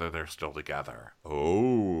state whether they're still together.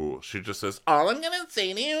 Oh, she just says, all I'm going to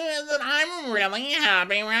say to you is that I'm really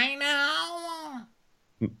happy right now.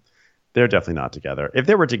 They're definitely not together. If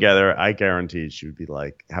they were together, I guarantee she would be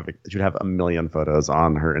like she'd have a million photos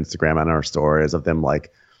on her Instagram and her stories of them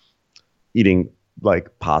like eating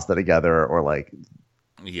like pasta together or like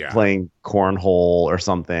playing cornhole or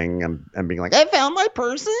something and being like, I found my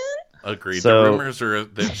person. Agreed. So, the rumors are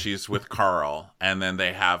that she's with Carl, and then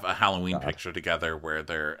they have a Halloween picture together where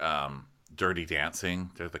they're Dirty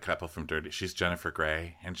Dancing. They're the couple from Dirty. She's Jennifer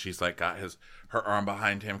Grey, and she's like got her arm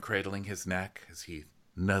behind him, cradling his neck as he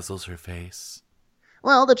nuzzles her face.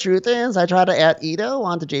 Well, the truth is, I try to add Ito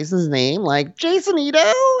onto Jason's name, like Jason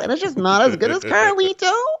Ito, and it's just not as good as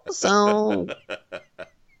Carlito. So,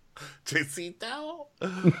 Jasito.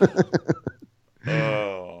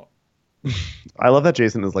 Oh. I love that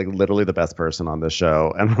Jason is like literally the best person on this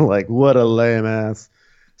show, and we're like, what a lame ass.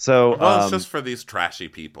 So, well, it's just for these trashy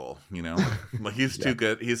people, you know. Like he's too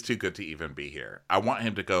good. He's too good to even be here. I want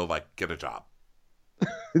him to go like get a job.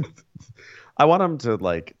 I want him to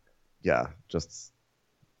like, just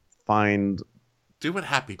find do what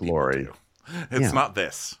happy glory. People do. It's not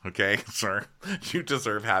this, okay, sir. You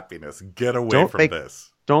deserve happiness. Get away from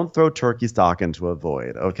this. Don't throw turkey stock into a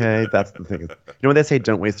void, okay? That's the thing. You know when they say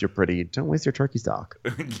don't waste your pretty, don't waste your turkey stock.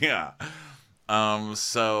 Yeah.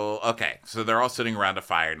 So they're all sitting around a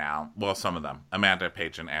fire now. Well, some of them. Amanda,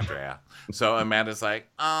 Paige, and Andrea. So Amanda's like,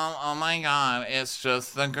 oh my God, it's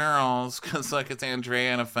just the girls. Because, like, it's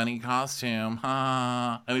Andrea in a funny costume.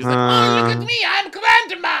 Huh? And he's like, oh, look at me. I'm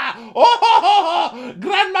Grandma. Oh,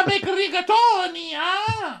 Grandma make rigatoni,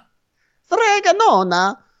 huh?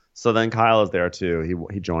 Reganona. So then Kyle is there too.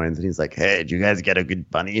 He joins and he's like, hey, did you guys get a good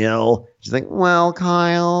bunny hill? She's like, well,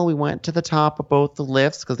 Kyle, we went to the top of both the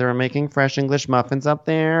lifts because they were making fresh English muffins up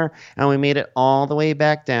there. And we made it all the way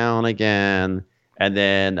back down again. And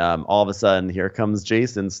then all of a sudden, here comes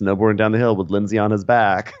Jason snowboarding down the hill with Lindsay on his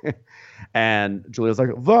back. And Julia's like,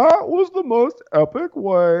 that was the most epic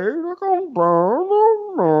way to come down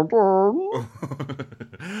the mountain.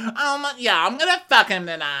 Yeah, I'm going to fuck him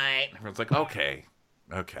tonight. Everyone's like, okay,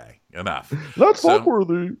 enough. That's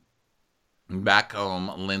fuck-worthy. Back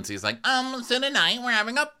home, Lindsay's like, so tonight we're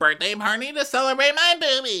having a birthday party to celebrate my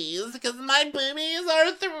boobies, because my boobies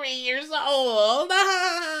are 3 years old.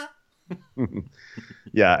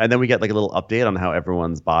 Yeah, and then we get like a little update on how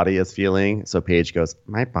everyone's body is feeling. So Paige goes,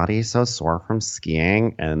 my body is so sore from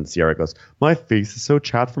skiing. And Sierra goes, my face is so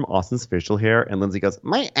chapped from Austin's facial hair. And Lindsay goes,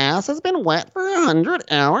 my ass has been wet for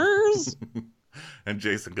 100 hours. And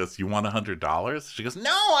Jason goes, you want $100? She goes, no,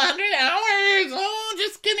 100 hours. Oh,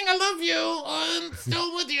 just kidding. I love you. I'm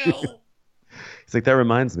still with you. He's like, that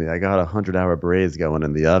reminds me. I got a 100-hour braise going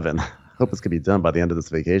in the oven. Hope this could be done by the end of this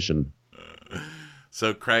vacation.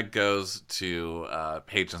 So Craig goes to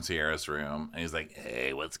Paige and Sierra's room, and he's like,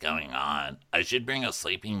 hey, what's going on? I should bring a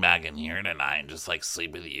sleeping bag in here tonight and just, like,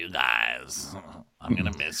 sleep with you guys. I'm going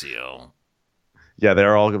to miss you. Yeah,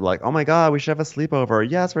 they're all like, oh, my God, we should have a sleepover.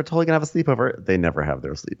 Yes, we're totally going to have a sleepover. They never have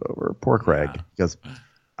their sleepover. Poor Craig. He goes,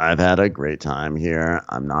 I've had a great time here.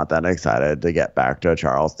 I'm not that excited to get back to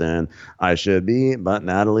Charleston. I should be, but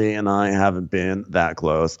Natalie and I haven't been that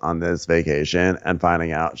close on this vacation. And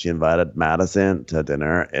finding out she invited Madison to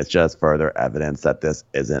dinner is just further evidence that this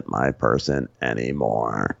isn't my person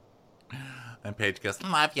anymore. And Paige goes,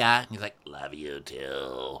 love ya. He's like, love you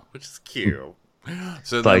too, which is cute.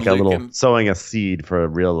 So it's like a little sowing a seed for a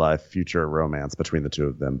real life future romance between the two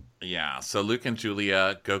of them. Yeah. So Luke and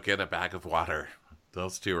Julia go get a bag of water.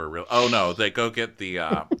 Those two are real. Oh no, they go get the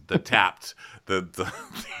tapped the.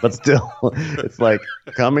 But still, it's like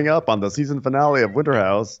coming up on the season finale of Winter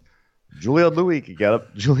House. Julia and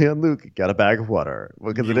Luke get a bag of water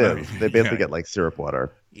because they basically get like syrup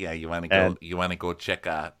water. Yeah, you want to go? You want to go check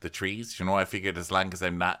the trees? You know, I figured as long as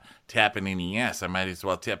I'm not tapping any ass, I might as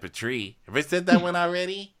well tap a tree. Have I said that one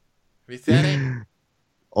already? Have you said it?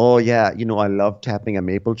 Oh yeah, you know I love tapping a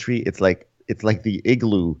maple tree. It's like the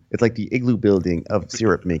igloo. It's like the igloo building of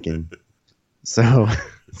syrup making. So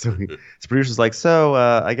his producer's like,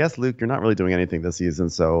 I guess, Luke, you're not really doing anything this season.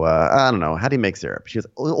 So I don't know. How do you make syrup? She goes,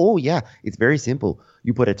 oh yeah, it's very simple.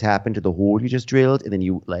 You put a tap into the hole you just drilled, and then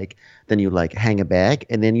you hang a bag,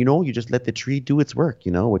 and then, you just let the tree do its work,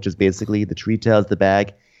 which is basically the tree tells the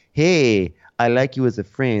bag, hey, I like you as a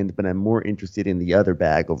friend, but I'm more interested in the other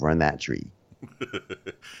bag over on that tree.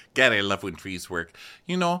 God, I love when trees work.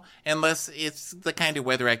 Unless it's the kind of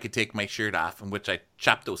weather I could take my shirt off, in which I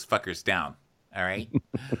chop those fuckers down. All right?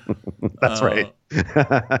 That's right.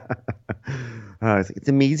 It's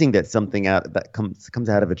amazing that something that comes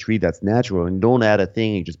out of a tree that's natural, and don't add a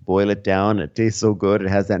thing. You just boil it down, and it tastes so good. It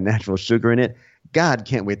has that natural sugar in it. God,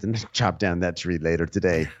 can't wait to chop down that tree later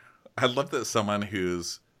today. I love that someone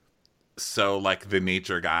who's so like the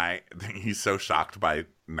nature guy, he's so shocked by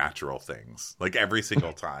natural things. Like every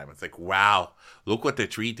single time. It's like, wow, look what the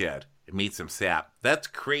tree did. It made some sap. That's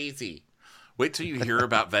crazy. Wait till you hear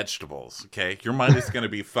about vegetables, okay? Your mind is going to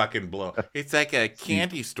be fucking blown. It's like a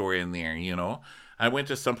candy store in there, I went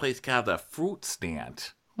to someplace called the Fruit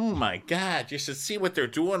Stand. Oh, my God. You should see what they're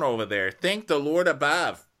doing over there. Thank the Lord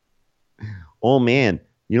above. Oh, man.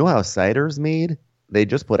 You know how cider's made? They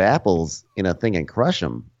just put apples in a thing and crush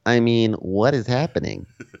them. I mean, what is happening?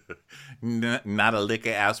 Not a lick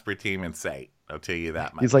of aspartame in sight. I'll tell you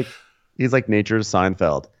that much. He's like nature's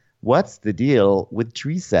Seinfeld. What's the deal with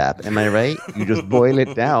tree sap? Am I right? You just boil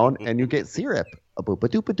it down and you get syrup.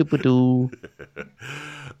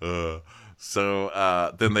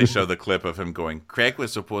 So then they show the clip of him going, Craig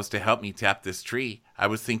was supposed to help me tap this tree. I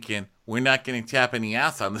was thinking, we're not going to tap any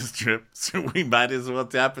ass on this trip, so we might as well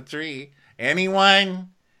tap a tree. Anyone?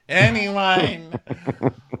 Anyone?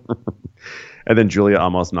 And then Julia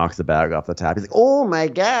almost knocks the bag off the tap. He's like, oh, my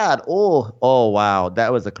God. Oh, wow.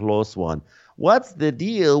 That was a close one. What's the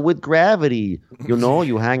deal with gravity? You know,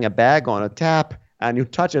 you hang a bag on a tap and you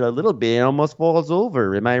touch it a little bit, it almost falls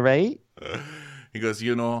over. Am I right? He goes,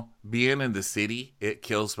 you know, being in the city, it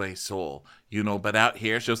kills my soul. You know, but out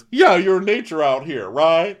here, she goes, yeah, you're nature out here,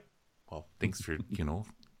 right? Well, thanks for,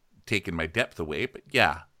 taking my depth away. But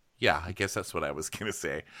yeah, I guess that's what I was going to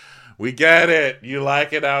say. We get it. You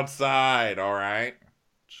like it outside, all right?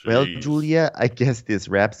 Jeez. Well, Julia, I guess this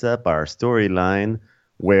wraps up our storyline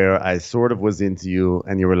where I sort of was into you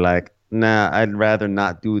and you were like, nah, I'd rather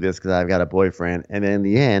not do this because I've got a boyfriend. And then in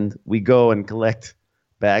the end, we go and collect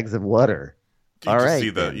bags of water.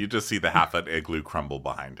 You just see the half an igloo crumble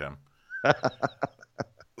behind him.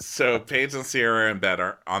 So Paige and Sierra are in bed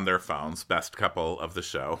on their phones, best couple of the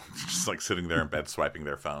show, just like sitting there in bed swiping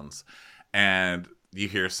their phones. And you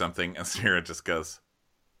hear something and Sierra just goes,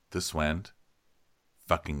 this wind,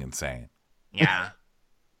 fucking insane. Yeah.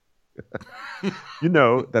 You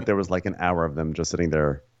know that there was like an hour of them just sitting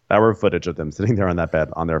there, hour of footage of them sitting there on that bed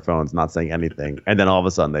on their phones, not saying anything. And then all of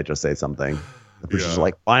a sudden they just say something. Which is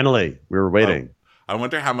like, finally, we were waiting. I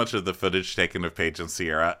wonder how much of the footage taken of Paige and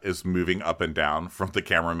Sierra is moving up and down from the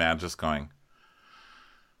cameraman just going.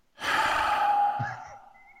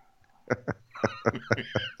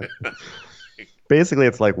 Basically,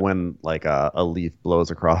 it's like when like a leaf blows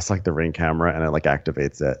across like the Ring camera and it like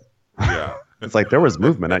activates it. Yeah. It's like there was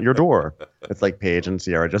movement at your door. It's like Paige and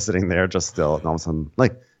Sierra just sitting there, just still. And all of a sudden,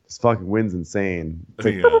 like, this fucking wind's insane. It's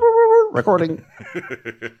like, recording.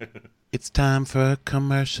 It's time for a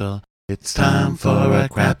commercial. It's time for a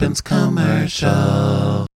Crappens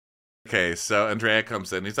commercial. Okay, so Andrea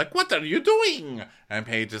comes in. He's like, what are you doing? And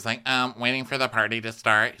Paige is like, waiting for the party to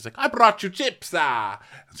start. He's like, I brought you chips. And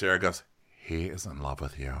Sarah goes, he is in love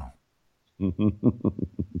with you.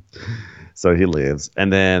 So he leaves.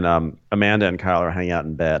 And then Amanda and Kyle are hanging out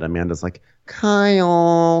in bed. Amanda's like,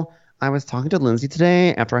 Kyle, I was talking to Lindsay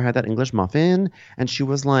today after I had that English muffin, and she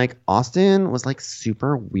was like, Austin was like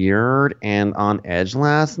super weird and on edge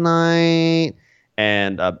last night.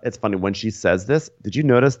 And it's funny when she says this. Did you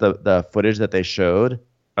notice the footage that they showed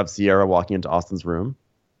of Sierra walking into Austin's room?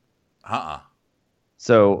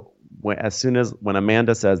 So when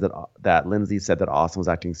Amanda says that Lindsay said that Austin was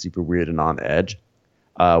acting super weird and on edge,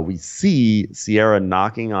 we see Sierra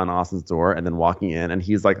knocking on Austin's door and then walking in, and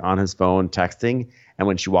he's like on his phone texting. And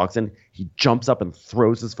when she walks in, he jumps up and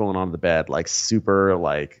throws his phone on the bed, like super,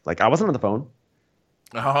 like I wasn't on the phone.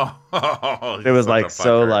 Oh, it was like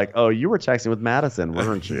so, like, oh, you were texting with Madison,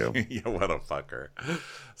 weren't you? Yeah, what a fucker.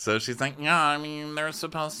 So she's like, yeah, I mean, they're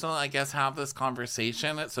supposed to, I guess, have this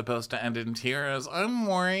conversation. It's supposed to end in tears. I'm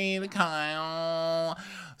worried, Kyle.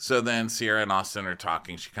 So then Sierra and Austin are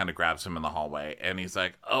talking. She kind of grabs him in the hallway, and he's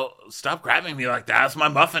like, oh, stop grabbing me like that. It's my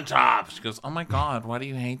muffin top. She goes, oh, my God, why do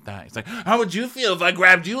you hate that? He's like, how would you feel if I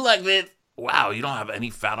grabbed you like this? Wow, you don't have any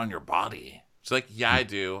fat on your body. She's like, yeah, I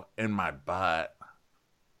do, in my butt.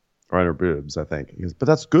 Or on her boobs, I think. He goes, but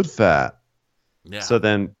that's good fat. Yeah. So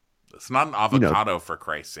then... It's not an avocado, for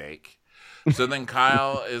Christ's sake. So then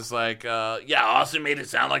Kyle is like, yeah, Austin made it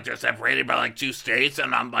sound like they're separated by like 2 states.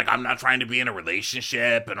 And I'm like, I'm not trying to be in a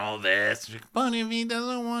relationship and all this. Like, but if he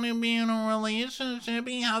doesn't want to be in a relationship,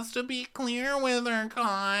 he has to be clear with her,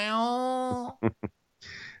 Kyle.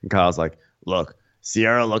 And Kyle's like, look,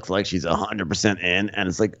 Sierra looks like she's 100% in. And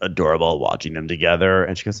it's like adorable watching them together.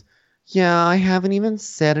 And she goes, yeah, I haven't even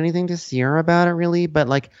said anything to Sierra about it really, but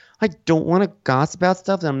like I don't want to gossip about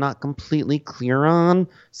stuff that I'm not completely clear on.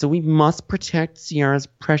 So we must protect Sierra's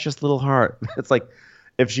precious little heart. It's like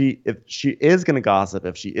if she is gonna gossip,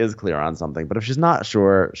 if she is clear on something, but if she's not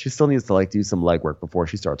sure, she still needs to like do some legwork before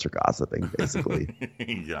she starts her gossiping, basically.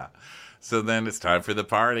 Yeah. So then it's time for the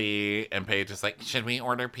party, and Paige is like, should we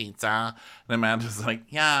order pizza? And Amanda's like,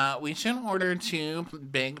 yeah, we should order 2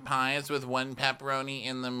 big pies with 1 pepperoni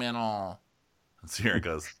in the middle. And Sierra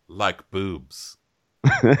goes, like boobs.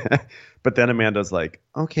 But then Amanda's like,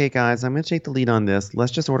 okay, guys, I'm going to take the lead on this.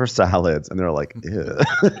 Let's just order salads. And they're like, ew.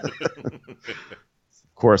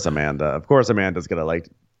 Of course, Amanda's going to like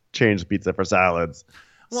change pizza for salads.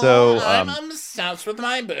 Well, So, I'm obsessed with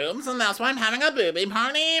my boobs, and that's why I'm having a boobie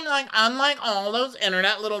party. Like, unlike all those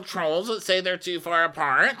internet little trolls that say they're too far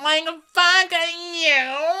apart, like, fuck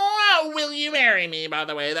you. Will you marry me, by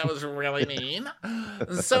the way? That was really mean.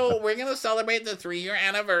 So, we're gonna celebrate the 3-year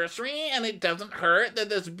anniversary, and it doesn't hurt that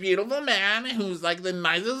this beautiful man, who's like the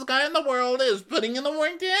nicest guy in the world, is putting in the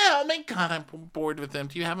work to help me. God, I'm bored with him.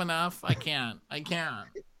 Do you have enough? I can't.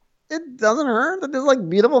 it doesn't hurt that this like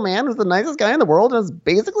beautiful man who's the nicest guy in the world and is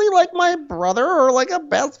basically like my brother or like a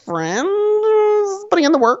best friend who's putting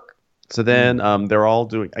in the work. So then they're all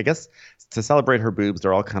doing, I guess, to celebrate her boobs,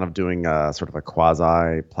 they're all kind of doing sort of a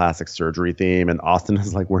quasi plastic surgery theme. And Austin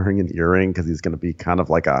is like wearing an earring because he's going to be kind of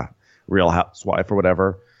like a real housewife or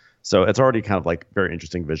whatever. So it's already kind of like very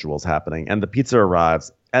interesting visuals happening. And the pizza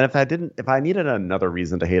arrives. And if I needed another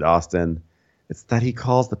reason to hate Austin, it's that he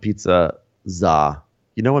calls the pizza za.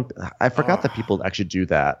 You know, when I forgot that people actually do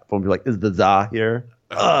that. When we're like, is the za here?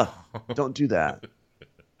 Don't do that.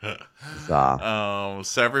 Za.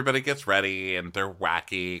 So everybody gets ready and they're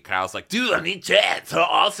wacky. Kyle's like, dude, I need tits. So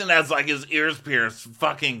Austin has like his ears pierced.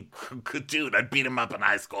 Fucking dude, I'd beat him up in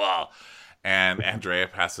high school. And Andrea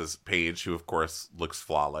passes Paige, who of course looks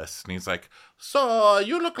flawless. And he's like, so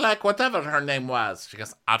you look like whatever her name was. She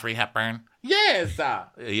goes, Audrey Hepburn. Yes.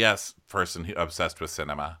 Yes, person who obsessed with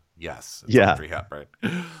cinema. Yes, it's Audrey Hepburn.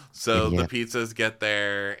 So the pizzas get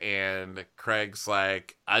there, and Craig's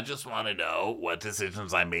like, I just want to know what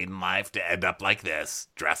decisions I made in life to end up like this,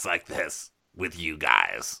 dressed like this, with you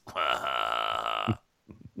guys. I'd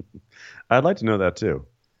like to know that too.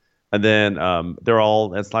 And then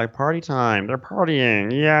it's like party time. They're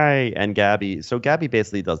partying. Yay. And Gabby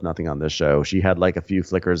basically does nothing on this show. She had like a few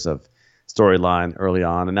flickers of storyline early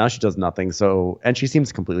on, and now she does nothing. And she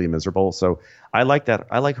seems completely miserable. So I like that.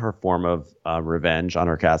 I like her form of revenge on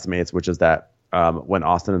her castmates, which is that when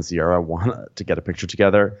Austin and Sierra want to get a picture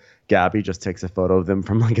together, Gabby just takes a photo of them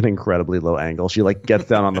from like an incredibly low angle. She like gets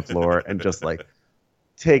down on the floor and just like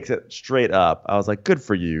takes it straight up. I was like, good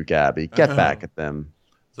for you, Gabby. Get back at them.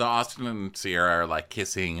 So Austin and Sierra are like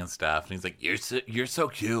kissing and stuff, and he's like, "You're so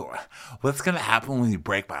cute. What's gonna happen when you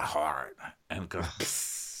break my heart?" And goes,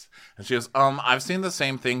 psst. And she goes, I've seen the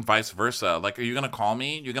same thing, vice versa. Like, are you gonna call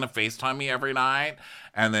me? You're gonna FaceTime me every night?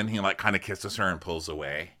 And then he like kind of kisses her and pulls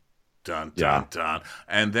away. Dun dun dun.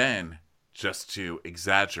 And then, just to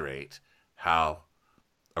exaggerate how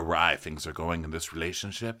awry things are going in this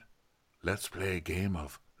relationship, let's play a game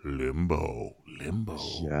of limbo.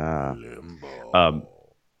 Yeah.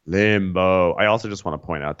 Limbo. I also just want to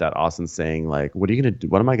point out that Austin saying like, what are you going to do?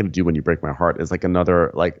 What am I going to do when you break my heart? Is like another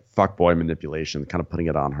like fuckboy manipulation, kind of putting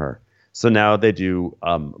it on her. So now they do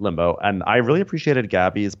limbo. And I really appreciated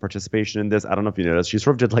Gabby's participation in this. I don't know if you noticed. She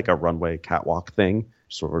sort of did like a runway catwalk thing.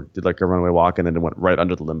 Sort of did like a runway walk and then it went right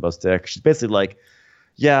under the limbo stick. She's basically like,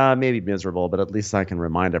 yeah, maybe miserable, but at least I can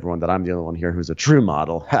remind everyone that I'm the only one here who's a true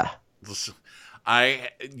model. Ha.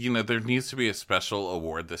 There needs to be a special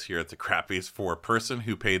award this year at the Crappies for a person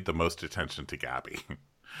who paid the most attention to Gabby.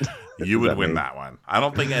 You would win that one. I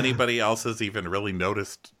don't think anybody else has even really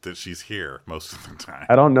noticed that she's here most of the time.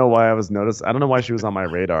 I don't know why I was noticed. I don't know why she was on my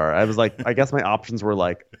radar. I was like, I guess my options were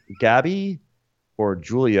like Gabby or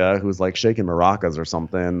Julia, who's like shaking maracas or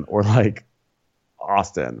something, or like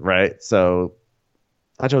Austin, right? So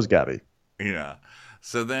I chose Gabby. Yeah.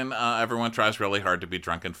 So then everyone tries really hard to be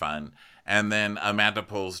drunk and fun. And then Amanda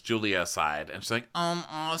pulls Julia aside. And she's like,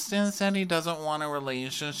 Austin said he doesn't want a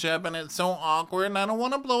relationship. And it's so awkward. And I don't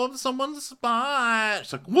want to blow up someone's spot.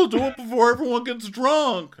 She's like, we'll do it before everyone gets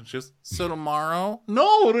drunk. And she's, so tomorrow?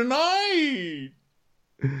 No, tonight.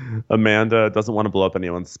 Amanda doesn't want to blow up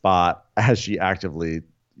anyone's spot as she actively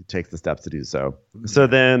takes the steps to do so. So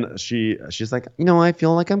then she's like, I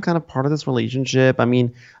feel like I'm kind of part of this relationship. I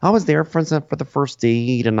mean, I was there for the first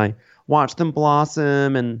date and I watched them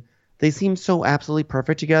blossom and they seem so absolutely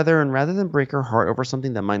perfect together. And rather than break her heart over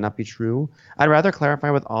something that might not be true, I'd rather clarify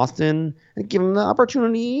with Austin and give him the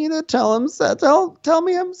opportunity to tell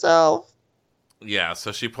me himself. Yeah.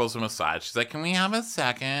 So she pulls him aside. She's like, can we have a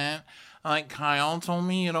second? Like, Kyle told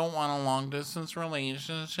me you don't want a long-distance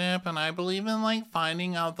relationship, and I believe in, like,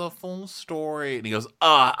 finding out the full story. And he goes,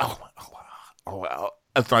 well,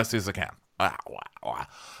 as nicely as I can.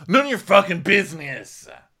 None of your fucking business.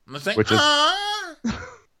 And they're saying, which is,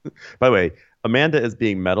 by the way, Amanda is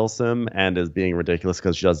being meddlesome and is being ridiculous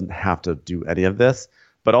because she doesn't have to do any of this.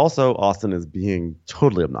 But also, Austin is being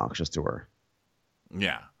totally obnoxious to her.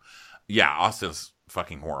 Yeah. Yeah, Austin's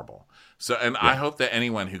fucking horrible. So, and I hope that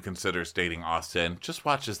anyone who considers dating Austin just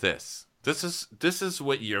watches this. This is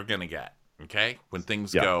what you're going to get, okay? When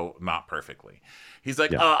things go not perfectly. He's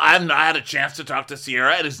like, Yeah. oh, I've not had a chance to talk to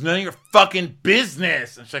Sierra. It is none of your fucking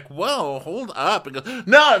business. And she's like, whoa, hold up. And goes,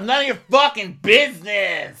 no, it's none of your fucking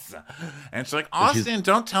business. And she's like, Austin,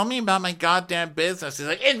 don't tell me about my goddamn business. He's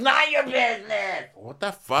like, it's not your business. What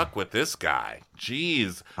the fuck with this guy?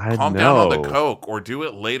 Jeez. Calm down on the coke or do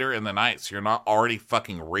it later in the night so you're not already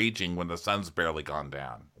fucking raging when the sun's barely gone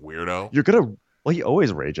down. Weirdo. You're gonna. Well, he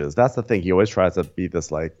always rages. That's the thing. He always tries to be this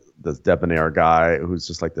debonair guy who's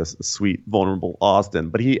just like this sweet, vulnerable Austin.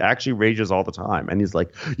 But he actually rages all the time. And he's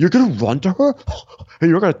like, you're going to run to her? And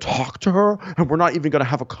you're going to talk to her? And we're not even going to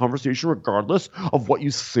have a conversation regardless of what you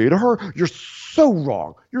say to her? You're so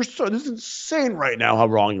wrong. This is insane right now how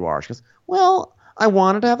wrong you are. She goes, well, I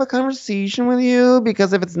wanted to have a conversation with you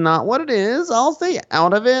because if it's not what it is, I'll stay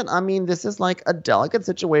out of it. I mean, this is like a delicate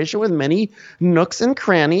situation with many nooks and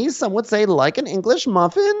crannies. Some would say like an English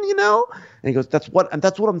muffin, you know? And he goes, that's what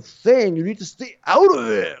I'm saying. You need to stay out of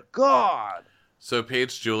it. God. So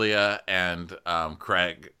Paige, Julia, and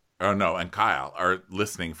Craig, and Kyle are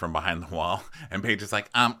listening from behind the wall. And Paige is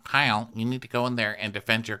like, Kyle, you need to go in there and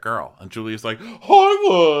defend your girl. And Julia's like,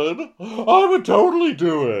 I would totally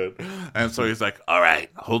do it. And so he's like, all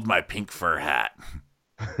right, hold my pink fur hat.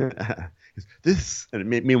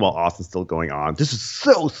 Meanwhile, Austin's still going on. This is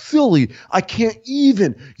so silly. I can't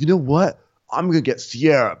even. You know what? I'm going to get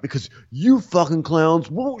Sierra because you fucking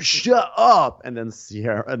clowns won't shut up. And then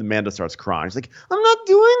Amanda starts crying. She's like, I'm not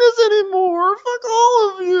doing this anymore. Fuck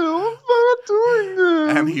all of you. I'm not doing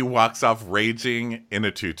this. And he walks off raging in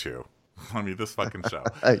a tutu. I mean, this fucking show.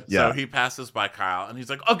 Yeah. So he passes by Kyle and he's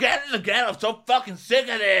like, again and again, I'm so fucking sick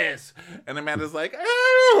of this. And Amanda's like,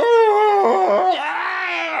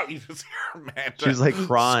 you just hear Amanda. She's like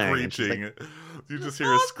crying. Screeching. Like, you just hear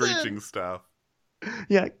her screeching stuff.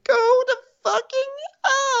 Yeah, go to fucking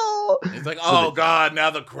hell. He's like, oh God, now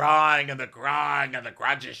the crying and the crying and the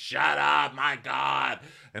crying. Just shut up, my God.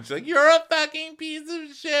 And she's like, you're a fucking piece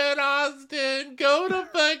of shit, Austin. Go to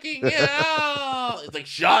fucking hell. He's like,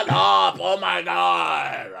 shut up. Oh my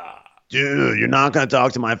God. Dude, you're gonna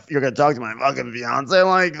talk to my fucking fiance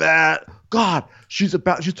like that. God, she's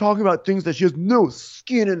talking about things that she has no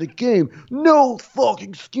skin in the game. No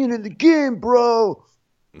fucking skin in the game, bro.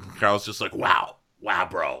 Carl's just like, wow,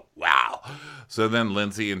 bro, wow. So then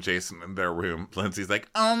Lindsay and Jason in their room, Lindsay's like,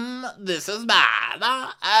 this is bad.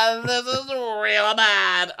 This is real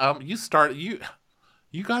bad.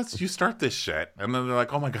 You guys start this shit. And then they're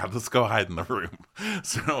like, oh my God, let's go hide in the room.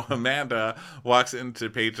 So Amanda walks into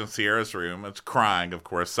Paige and Sierra's room. It's crying, of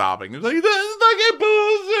course, sobbing. She's like, this is fucking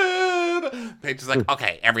bullshit. Paige is like,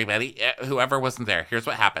 okay, everybody, whoever wasn't there, here's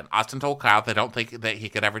what happened. Austin told Kyle they don't think that he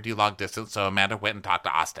could ever do long distance, so Amanda went and talked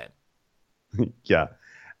to Austin. Yeah.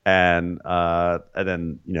 And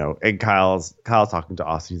then, and Kyle's talking to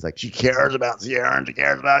Austin. He's like, she cares about Sierra and she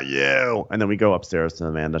cares about you. And then we go upstairs to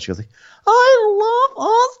Amanda. She goes like, I love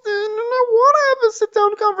Austin and I want to have a sit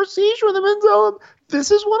down conversation with him and tell him this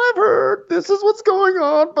is what I've heard. This is what's going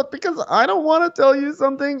on. But because I don't want to tell you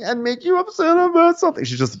something and make you upset about something.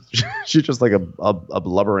 She's just like a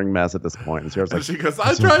blubbering mess at this point. And Sierra's like, she goes,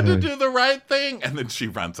 I tried to do the right thing. And then she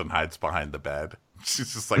runs and hides behind the bed.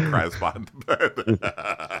 She's just like cries behind the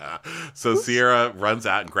bed. So Sierra runs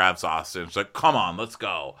out and grabs Austin. She's like, come on, let's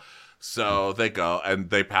go. So they go and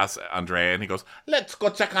they pass Andrea and he goes, let's go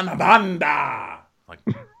check on Amanda. Like,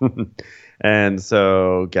 and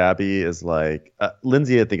so Gabby is like,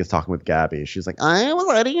 Lindsay, I think, is talking with Gabby. She's like, I was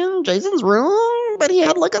hiding in Jason's room, but he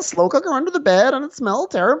had like a slow cooker under the bed and it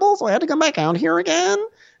smelled terrible. So I had to come back out here again.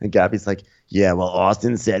 And Gabby's like, yeah, well,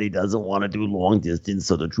 Austin said he doesn't want to do long distance,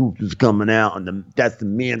 so the truth is coming out, and that's the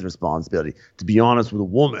man's responsibility. To be honest with a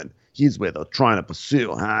woman, he's with her trying to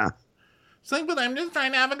pursue, huh? It's like, but I'm just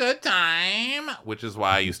trying to have a good time. Which is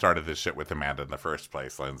why you started this shit with Amanda in the first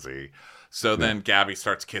place, Lindsay. So then Gabby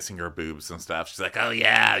starts kissing her boobs and stuff. She's like, oh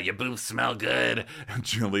yeah, your boobs smell good. And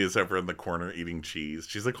Julia's over in the corner eating cheese.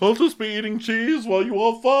 She's like, I'll just be eating cheese while you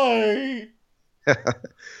all fight.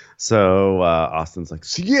 So Austin's like,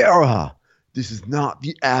 Sierra, this is not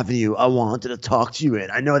the avenue I wanted to talk to you in.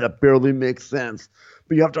 I know that barely makes sense,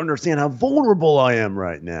 but you have to understand how vulnerable I am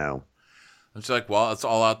right now. And she's like, well, it's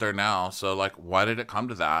all out there now. So, like, why did it come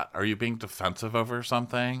to that? Are you being defensive over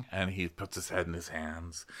something? And he puts his head in his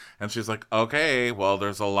hands. And she's like, okay, well,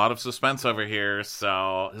 there's a lot of suspense over here.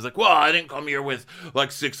 So he's like, well, I didn't come here with,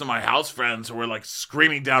 like, 6 of my house friends who were, like,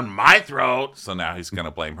 screaming down my throat. So now he's going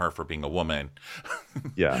to blame her for being a woman.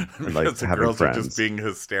 Yeah. And, because the girls friends are just being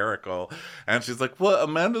hysterical. And she's like, well,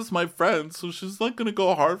 Amanda's my friend. So she's, like, going to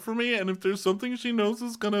go hard for me. And if there's something she knows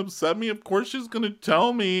is going to upset me, of course she's going to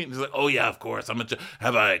tell me. And he's like, oh, yeah, of course.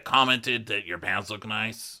 Have I commented that your pants look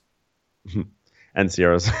nice? And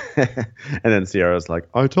Sierra's and then Sierra's like,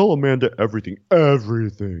 I tell Amanda everything,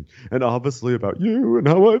 and obviously about you and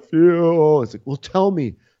how I feel. It's like, well, tell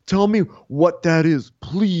me what that is.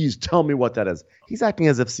 Please tell me what that is. He's acting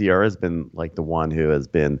as if Sierra's been like the one who has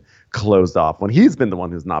been closed off when he's been the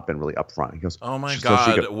one who's not been really upfront. He goes, oh my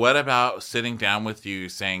God, what about sitting down with you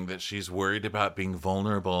saying that she's worried about being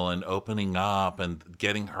vulnerable and opening up and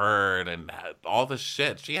getting hurt and all this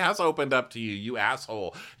shit? She has opened up to you, you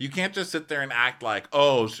asshole. You can't just sit there and act like,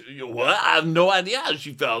 oh, what? I have no idea how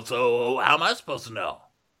she felt, so how am I supposed to know?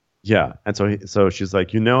 Yeah. And so she's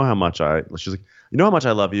like, you know how much I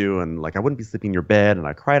love you, and like I wouldn't be sleeping in your bed, and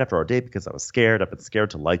I cried after our date because I was scared. I've been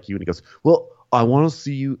scared to like you. And he goes, well, I want to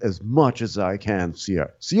see you as much as I can,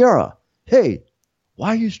 Sierra. Sierra, hey, why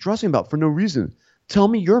are you stressing about for no reason? Tell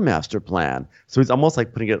me your master plan. So he's almost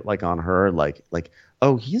like putting it like on her, like,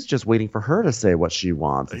 oh, he's just waiting for her to say what she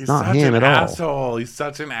wants. It's not him at all. He's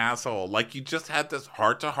such an asshole. Like, you just had this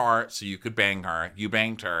heart to heart so you could bang her. You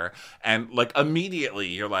banged her. And like immediately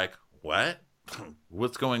you're like, what?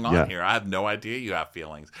 What's going on here? I have no idea you have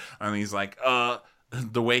feelings. And he's like,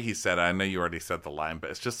 the way he said it, I know you already said the line, but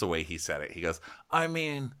it's just the way he said it. He goes, I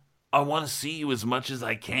mean, I want to see you as much as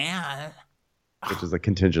I can. Which is a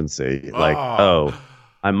contingency. Like,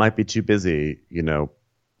 I might be too busy,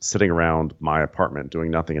 sitting around my apartment doing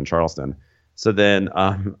nothing in Charleston. So then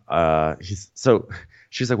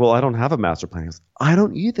she's like, well, I don't have a master plan. He goes, I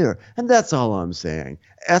don't either. And that's all I'm saying.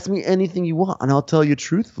 Ask me anything you want and I'll tell you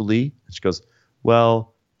truthfully. And she goes,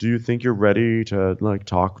 well, do you think you're ready to like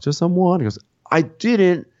talk to someone? He goes, I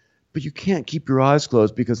didn't, but you can't keep your eyes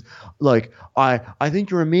closed because like, I think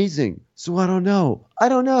you're amazing. So I don't know.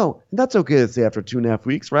 And that's okay to say after 2.5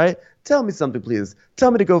 weeks, right? Tell me something, please. Tell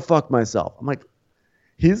me to go fuck myself. I'm like,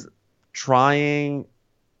 he's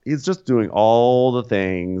just doing all the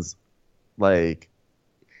things. Like,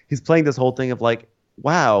 he's playing this whole thing of like,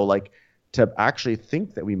 wow, like to actually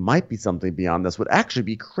think that we might be something beyond this would actually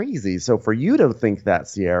be crazy. So for you to think that,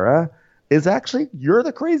 Sierra, is actually, you're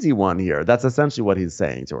the crazy one here. That's essentially what he's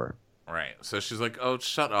saying to her. Right. So she's like, oh,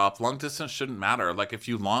 shut up. Long distance shouldn't matter. Like if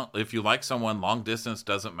you like someone, long distance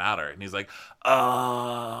doesn't matter. And he's like,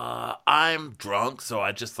 I'm drunk, so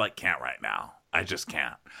I just like can't right now. I just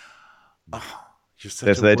can't. Oh, you're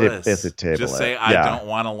such a wuss. Just say, I don't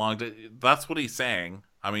want a long distance. That's what he's saying.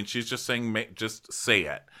 I mean, she's just saying, just say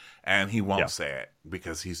it. And he won't say it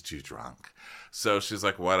because he's too drunk. So she's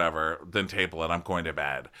like, whatever, then table it. I'm going to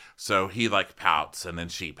bed. So he like pouts and then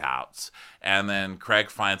she pouts. And then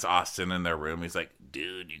Craig finds Austin in their room. He's like,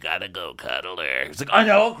 dude, you got to go cuddle her. He's like, I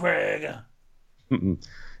know, Craig.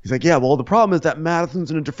 He's like, yeah, well, the problem is that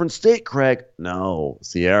Madison's in a different state, Craig. No,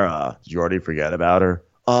 Sierra, did you already forget about her?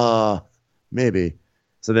 Maybe.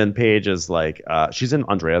 So then Paige is like, she's in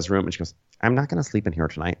Andrea's room and she goes, I'm not going to sleep in here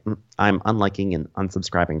tonight. I'm unliking and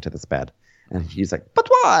unsubscribing to this bed. And he's like, but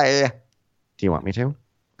why? Do you want me to?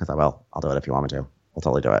 Because I will. I'll do it if you want me to. We'll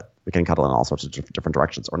totally do it. We can cuddle in all sorts of different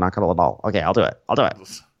directions or not cuddle at all. Okay, I'll do it.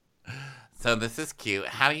 So this is cute.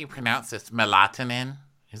 How do you pronounce this? Melatonin?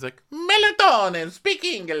 He's like, melatonin, speak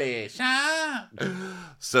English, huh?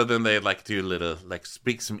 So then they like do a little, like,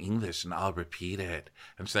 speak some English and I'll repeat it.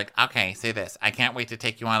 And she's like, okay, say this. I can't wait to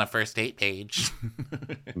take you on a first date, Paige.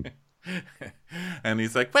 And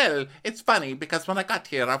he's like, well, it's funny because when I got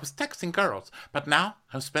here, I was texting girls, but now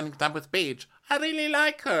I'm spending time with Paige. I really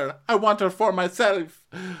like her. I want her for myself.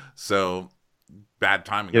 So bad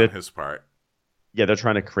timing on his part. Yeah, they're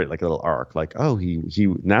trying to create like a little arc. Like, oh, he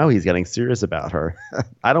now he's getting serious about her.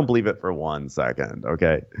 I don't believe it for 1 second.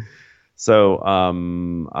 Okay. So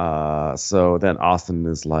so then Austin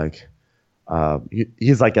is like,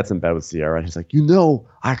 he's like gets in bed with Sierra and he's like,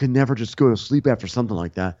 I could never just go to sleep after something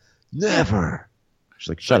like that. Never. She's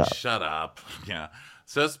like, shut up. Shut up. Yeah.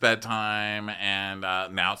 So it's bedtime, and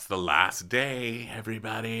now it's the last day,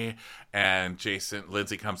 everybody. And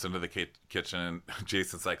Lindsay comes into the kitchen, and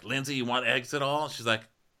Jason's like, Lindsay, you want eggs at all? She's like,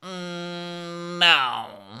 no.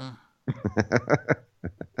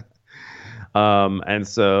 And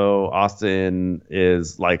so Austin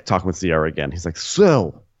is like talking with Sierra again. He's like,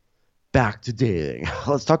 so back to dating.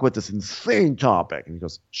 Let's talk about this insane topic. And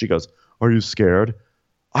she goes, are you scared?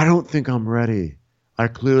 I don't think I'm ready. I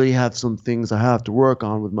clearly have some things I have to work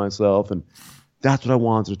on with myself, and that's what I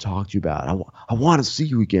wanted to talk to you about. I want to see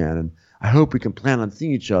you again, and I hope we can plan on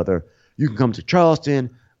seeing each other. You can come to Charleston.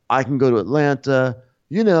 I can go to Atlanta.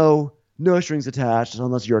 No strings attached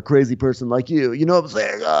unless you're a crazy person like you. You know what I'm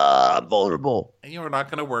saying? I'm vulnerable. And you're not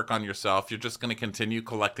going to work on yourself. You're just going to continue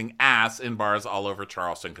collecting ass in bars all over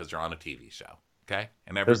Charleston because you're on a TV show, okay?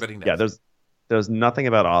 And everybody knows. Yeah, there's nothing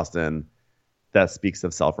about Austin that speaks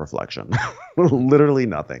of self-reflection. Literally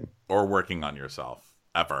nothing. or working on yourself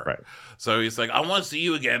ever. Right. So he's like, I want to see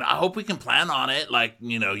you again. I hope we can plan on it. Like,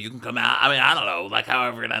 you know, you can come out. I mean, I don't know, like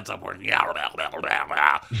however it ends up working.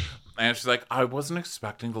 And she's like, I wasn't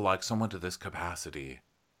expecting to like someone to this capacity.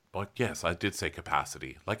 But yes, I did say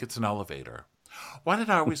capacity. Like it's an elevator. Why did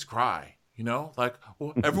I always cry? You know, like,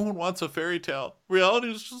 well, everyone wants a fairy tale. Reality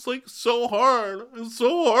is just like so hard. It's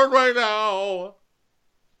so hard right now.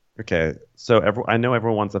 Okay, so I know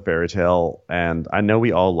everyone wants a fairy tale, and I know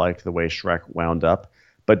we all liked the way Shrek wound up.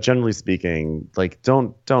 But generally speaking, like,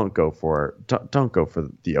 don't go for don't go for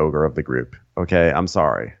the ogre of the group. Okay, I'm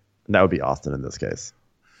sorry. That would be Austin in this case.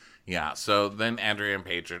 Yeah, so then Andrea and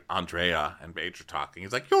Paige are talking.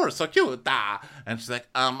 He's like, you're so cute, and she's like,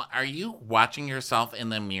 are you watching yourself in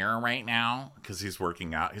the mirror right now? Because he's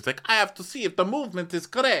working out. He's like, I have to see if the movement is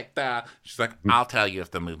correct. She's like, I'll tell you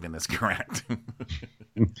if the movement is correct.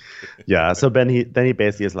 Yeah, so then he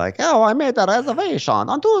basically is like, oh, I made a reservation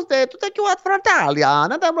on Tuesday to take you out for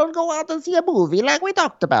Italian, and then we'll go out and see a movie like we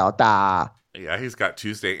talked about. Yeah, he's got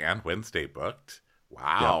Tuesday and Wednesday booked.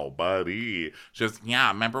 Wow, yeah. Buddy. She goes, yeah,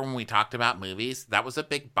 remember when we talked about movies? That was a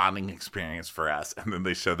big bonding experience for us. And then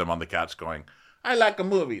they show them on the couch going, I like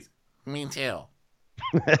movies. Me too.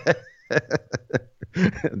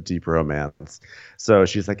 Deep romance. So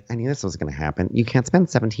she's like, I knew this was going to happen. You can't spend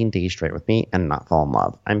 17 days straight with me and not fall in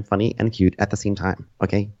love. I'm funny and cute at the same time.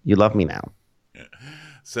 Okay? You love me now.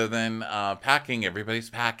 So then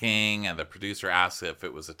everybody's packing, and the producer asks if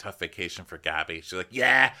it was a tough vacation for Gabby. She's like,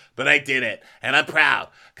 yeah, but I did it, and I'm proud,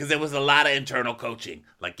 because there was a lot of internal coaching.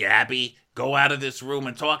 Like, Gabby, go out of this room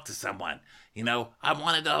and talk to someone. You know, I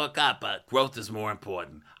wanted to hook up, but growth is more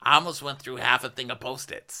important. I almost went through half a thing of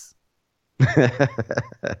Post-its.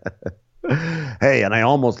 Hey, and I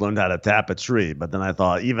almost learned how to tap a tree, but then I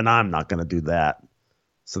thought, even I'm not going to do that.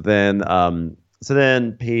 So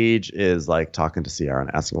then Paige is like talking to Sierra and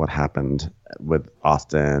asking what happened with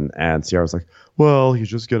Austin. And Sierra's like, well, he's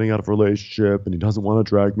just getting out of a relationship and he doesn't want to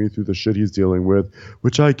drag me through the shit he's dealing with,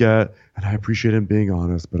 which I get. And I appreciate him being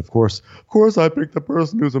honest. But of course, I picked the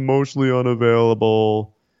person who's emotionally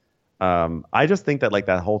unavailable. I just think that like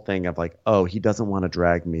that whole thing of like, oh, he doesn't want to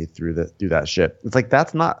drag me through that shit. It's like,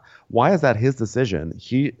 that's not, why is that his decision?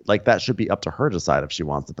 That should be up to her to decide if she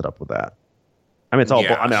wants to put up with that. I mean, it's all.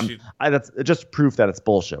 Yeah, that's just proof that it's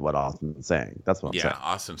bullshit. What Austin's saying. That's what I'm saying. Yeah,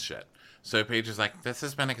 Austin's shit. So Paige is like, "This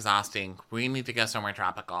has been exhausting. We need to go somewhere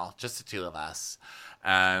tropical, just the two of us."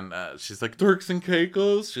 And she's like, "Turks and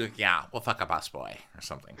Caicos." She's like, "Yeah, we'll fuck a busboy or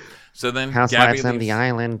something." So then Housewives on the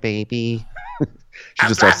Island, baby. She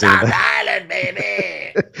just starts singing the Island,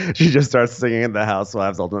 baby. She just starts singing the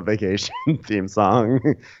Housewives Ultimate Vacation theme song.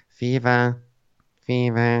 Fever,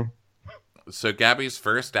 fever. So Gabby's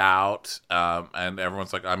first out, and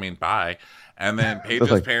everyone's like, I mean, bye. And then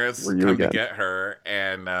Paige's like, parents come to get her,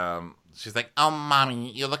 and she's like, oh,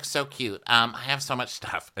 mommy, you look so cute. I have so much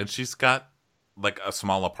stuff. And she's got like a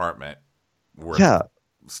small apartment worth of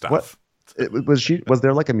stuff. What? Was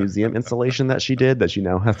there like a museum installation that she did that she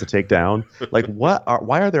now has to take down? Like, why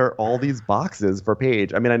are there all these boxes for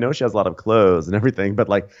Paige? I mean, I know she has a lot of clothes and everything, but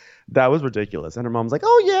like, that was ridiculous. And her mom's like,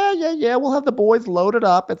 oh, yeah, we'll have the boys loaded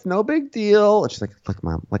up. It's no big deal. And she's like, look,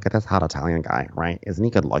 Mom, look at this hot Italian guy, right? Isn't he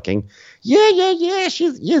good looking? Yeah.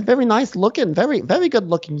 He's very nice looking. Very, very good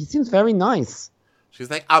looking. He seems very nice. She's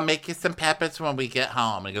like, I'll make you some peppers when we get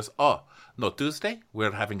home. And he goes, oh, no, Tuesday,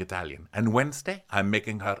 we're having Italian. And Wednesday, I'm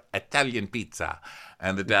making her Italian pizza.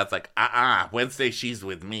 And the dad's like, Wednesday, she's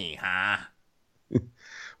with me, huh?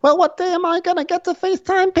 Well, what day am I going to get to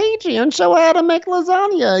FaceTime Paigey and show her how to make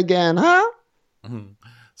lasagna again, huh?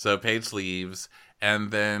 So Paige leaves, and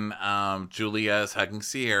then Julia is hugging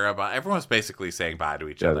Sierra. But everyone's basically saying bye to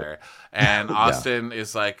each other. And Austin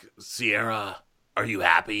is like, Sierra, are you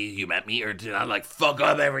happy you met me, or did I like fuck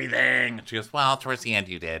up everything? And she goes, well, towards the end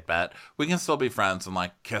you did, but we can still be friends and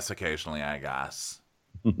like kiss occasionally, I guess.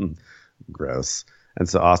 Gross. And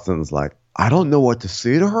so Austin's like, I don't know what to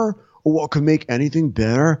say to her or what could make anything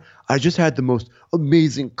better. I just had the most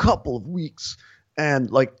amazing couple of weeks,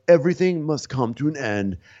 and like everything must come to an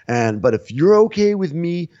end. But if you're okay with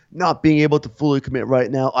me not being able to fully commit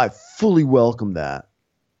right now, I fully welcome that.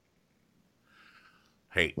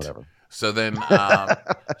 Hate. Whatever. So then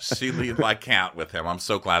she leaves. I can't with him. I'm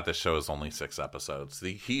so glad this show is only 6 episodes.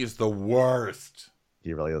 He is the worst.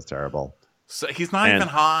 He really is terrible. So he's not even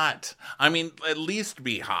hot. I mean, at least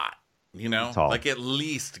be hot. You know, tall. Like at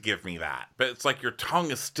least give me that. But it's like your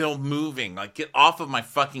tongue is still moving. Like, get off of my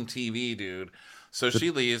fucking TV, dude. So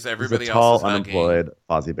she leaves. Everybody else is hugging. Tall, unemployed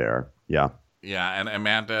Fozzie Bear. Yeah. Yeah, and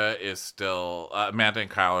Amanda is still... Amanda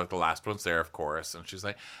and Kyle are the last ones there, of course. And she's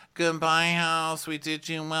like, goodbye, house. We did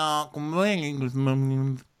you well.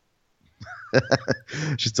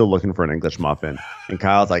 She's still looking for an English muffin. And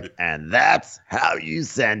Kyle's like, and that's how you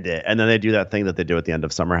send it. And then they do that thing that they do at the end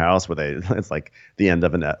of Summer House where it's like the end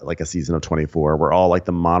of a season of 24 where all like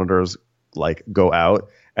the monitors like go out.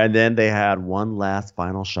 And then they had one last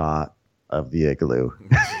final shot of the igloo.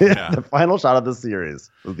 Yeah. The final shot of the series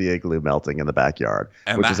was the igloo melting in the backyard.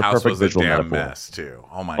 And which that is a house perfect was a visual damn metaphor. mess too.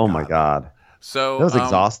 Oh my God. So that was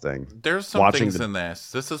exhausting. There's some things in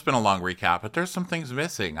this. This has been a long recap, but there's some things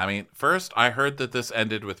missing. I mean, first, I heard that this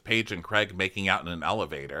ended with Paige and Craig making out in an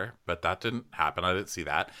elevator, but that didn't happen. I didn't see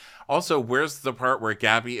that. Also, where's the part where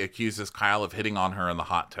Gabby accuses Kyle of hitting on her in the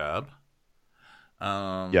hot tub?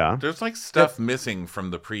 Yeah. There's like stuff missing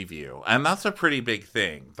from the preview, and that's a pretty big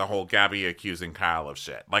thing. The whole Gabby accusing Kyle of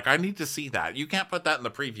shit. Like, I need to see that. You can't put that in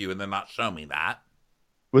the preview and then not show me that.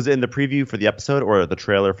 Was it in the preview for the episode or the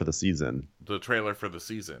trailer for the season? The trailer for the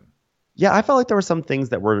season. Yeah, I felt like there were some things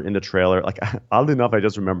that were in the trailer. Like, oddly enough, I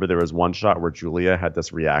just remember there was one shot where Julia had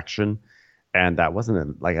this reaction, and that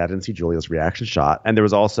wasn't I didn't see Julia's reaction shot. And there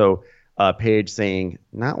was also Paige saying,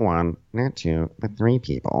 not one, not two, but 3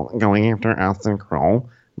 people going after Alison Kroll.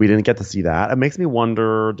 We didn't get to see that. It makes me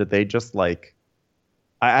wonder, did they just like,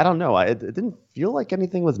 I don't know. It didn't feel like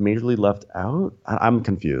anything was majorly left out. I'm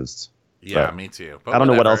confused. Yeah, but me too. But I don't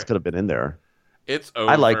know what whatever. else could have been in there. It's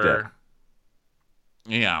over. I liked it.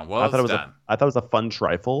 Yeah, well, I thought done. I thought it was a fun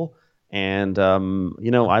trifle, and I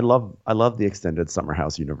love the extended Summer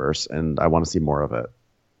House universe, and I want to see more of it.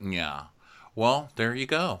 Yeah. Well, there you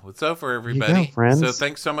go. It's over, There everybody. you go, friends. So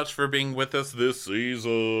thanks so much for being with us this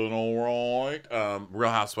season. All right.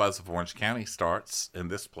 Real Housewives of Orange County starts in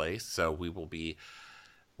this place, so we will be.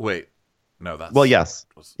 Wait, no, that's. Well, yes.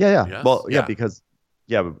 Yeah. Yes? Well, yeah, because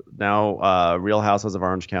now Real Housewives of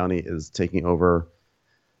Orange County is taking over.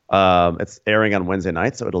 It's airing on Wednesday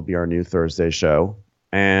night, so it'll be our new Thursday show,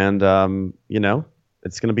 and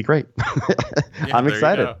it's going to be great. Yeah, I'm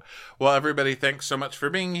excited. Well, everybody, thanks so much for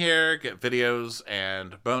being here. Get videos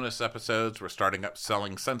and bonus episodes. We're starting up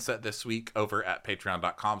Selling Sunset this week over at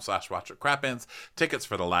patreon.com/watchwhatcrappens. Tickets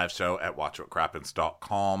for the live show at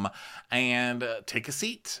watchwhatcrappens.com. And take a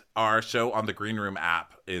seat. Our show on the Green Room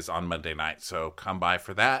app is on Monday night, so come by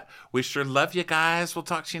for that. We sure love you guys. We'll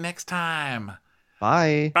talk to you next time.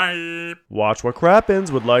 Bye. Bye. Watch What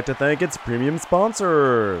Crappens would like to thank its premium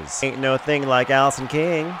sponsors. Ain't no thing like Allison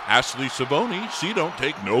King. Ashley Savoni, she don't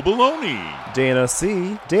take no baloney. Dana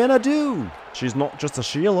C. Dana Do. She's not just a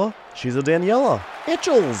Sheila, she's a Daniela.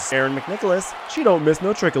 Itchels. Aaron McNicholas. She don't miss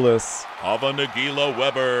no trickolas. Ava Nagila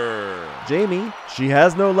Weber. Jamie. She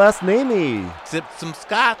has no last namey. Sipped some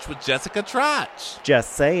scotch with Jessica Trotch.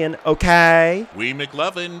 Just saying, okay. Wee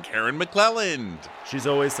McLovin, Karen McClelland. She's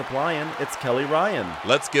always supplying. It's Kelly Ryan.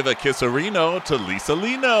 Let's give a kisserino to Lisa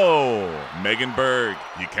Lino. Megan Berg,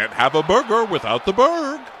 you can't have a burger without the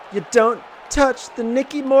Berg. You don't touch the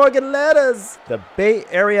Nikki Morgan letters. The Bay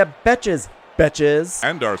Area Betches. Betches.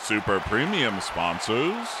 And our super premium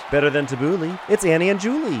sponsors. Better than Tabbouleh, it's Annie and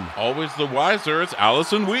Julie. Always the wiser, it's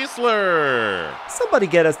Allison Weisler. Somebody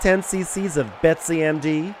get us 10 cc's of Betsy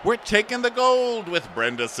MD. We're taking the gold with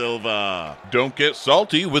Brenda Silva. Don't get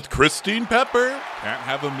salty with Christine Pepper. Can't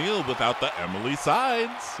have a meal without the Emily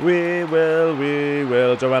Sides. We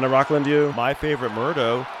will. Joanna Rockland, you. My favorite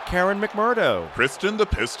Murdo, Karen McMurdo. Kristen the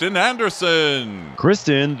Piston Anderson.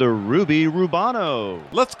 Kristen, the Ruby Rubano.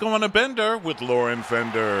 Let's go on a bender with Lauren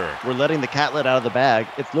Fender. We're letting the catlet out of the bag.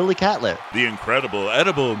 It's Lily Catlet. The incredible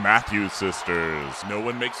edible Matthews sisters. No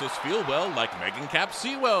one makes us feel well like Megan Cap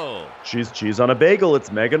Sewell. She's cheese on a bagel.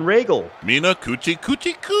 It's Megan Regal. Mina Coochie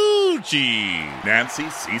Coochie Coochie. Nancy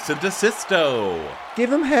Cease and Desisto.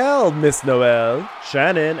 Give him hell, Miss Noel.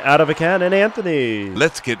 Shannon, out of a cannon, Anthony.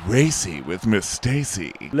 Let's get racy with Miss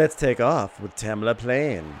Stacy. Let's take off with Tamla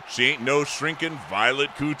Plain. She ain't no shrinking Violet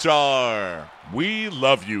Kuchar. We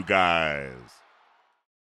love you guys.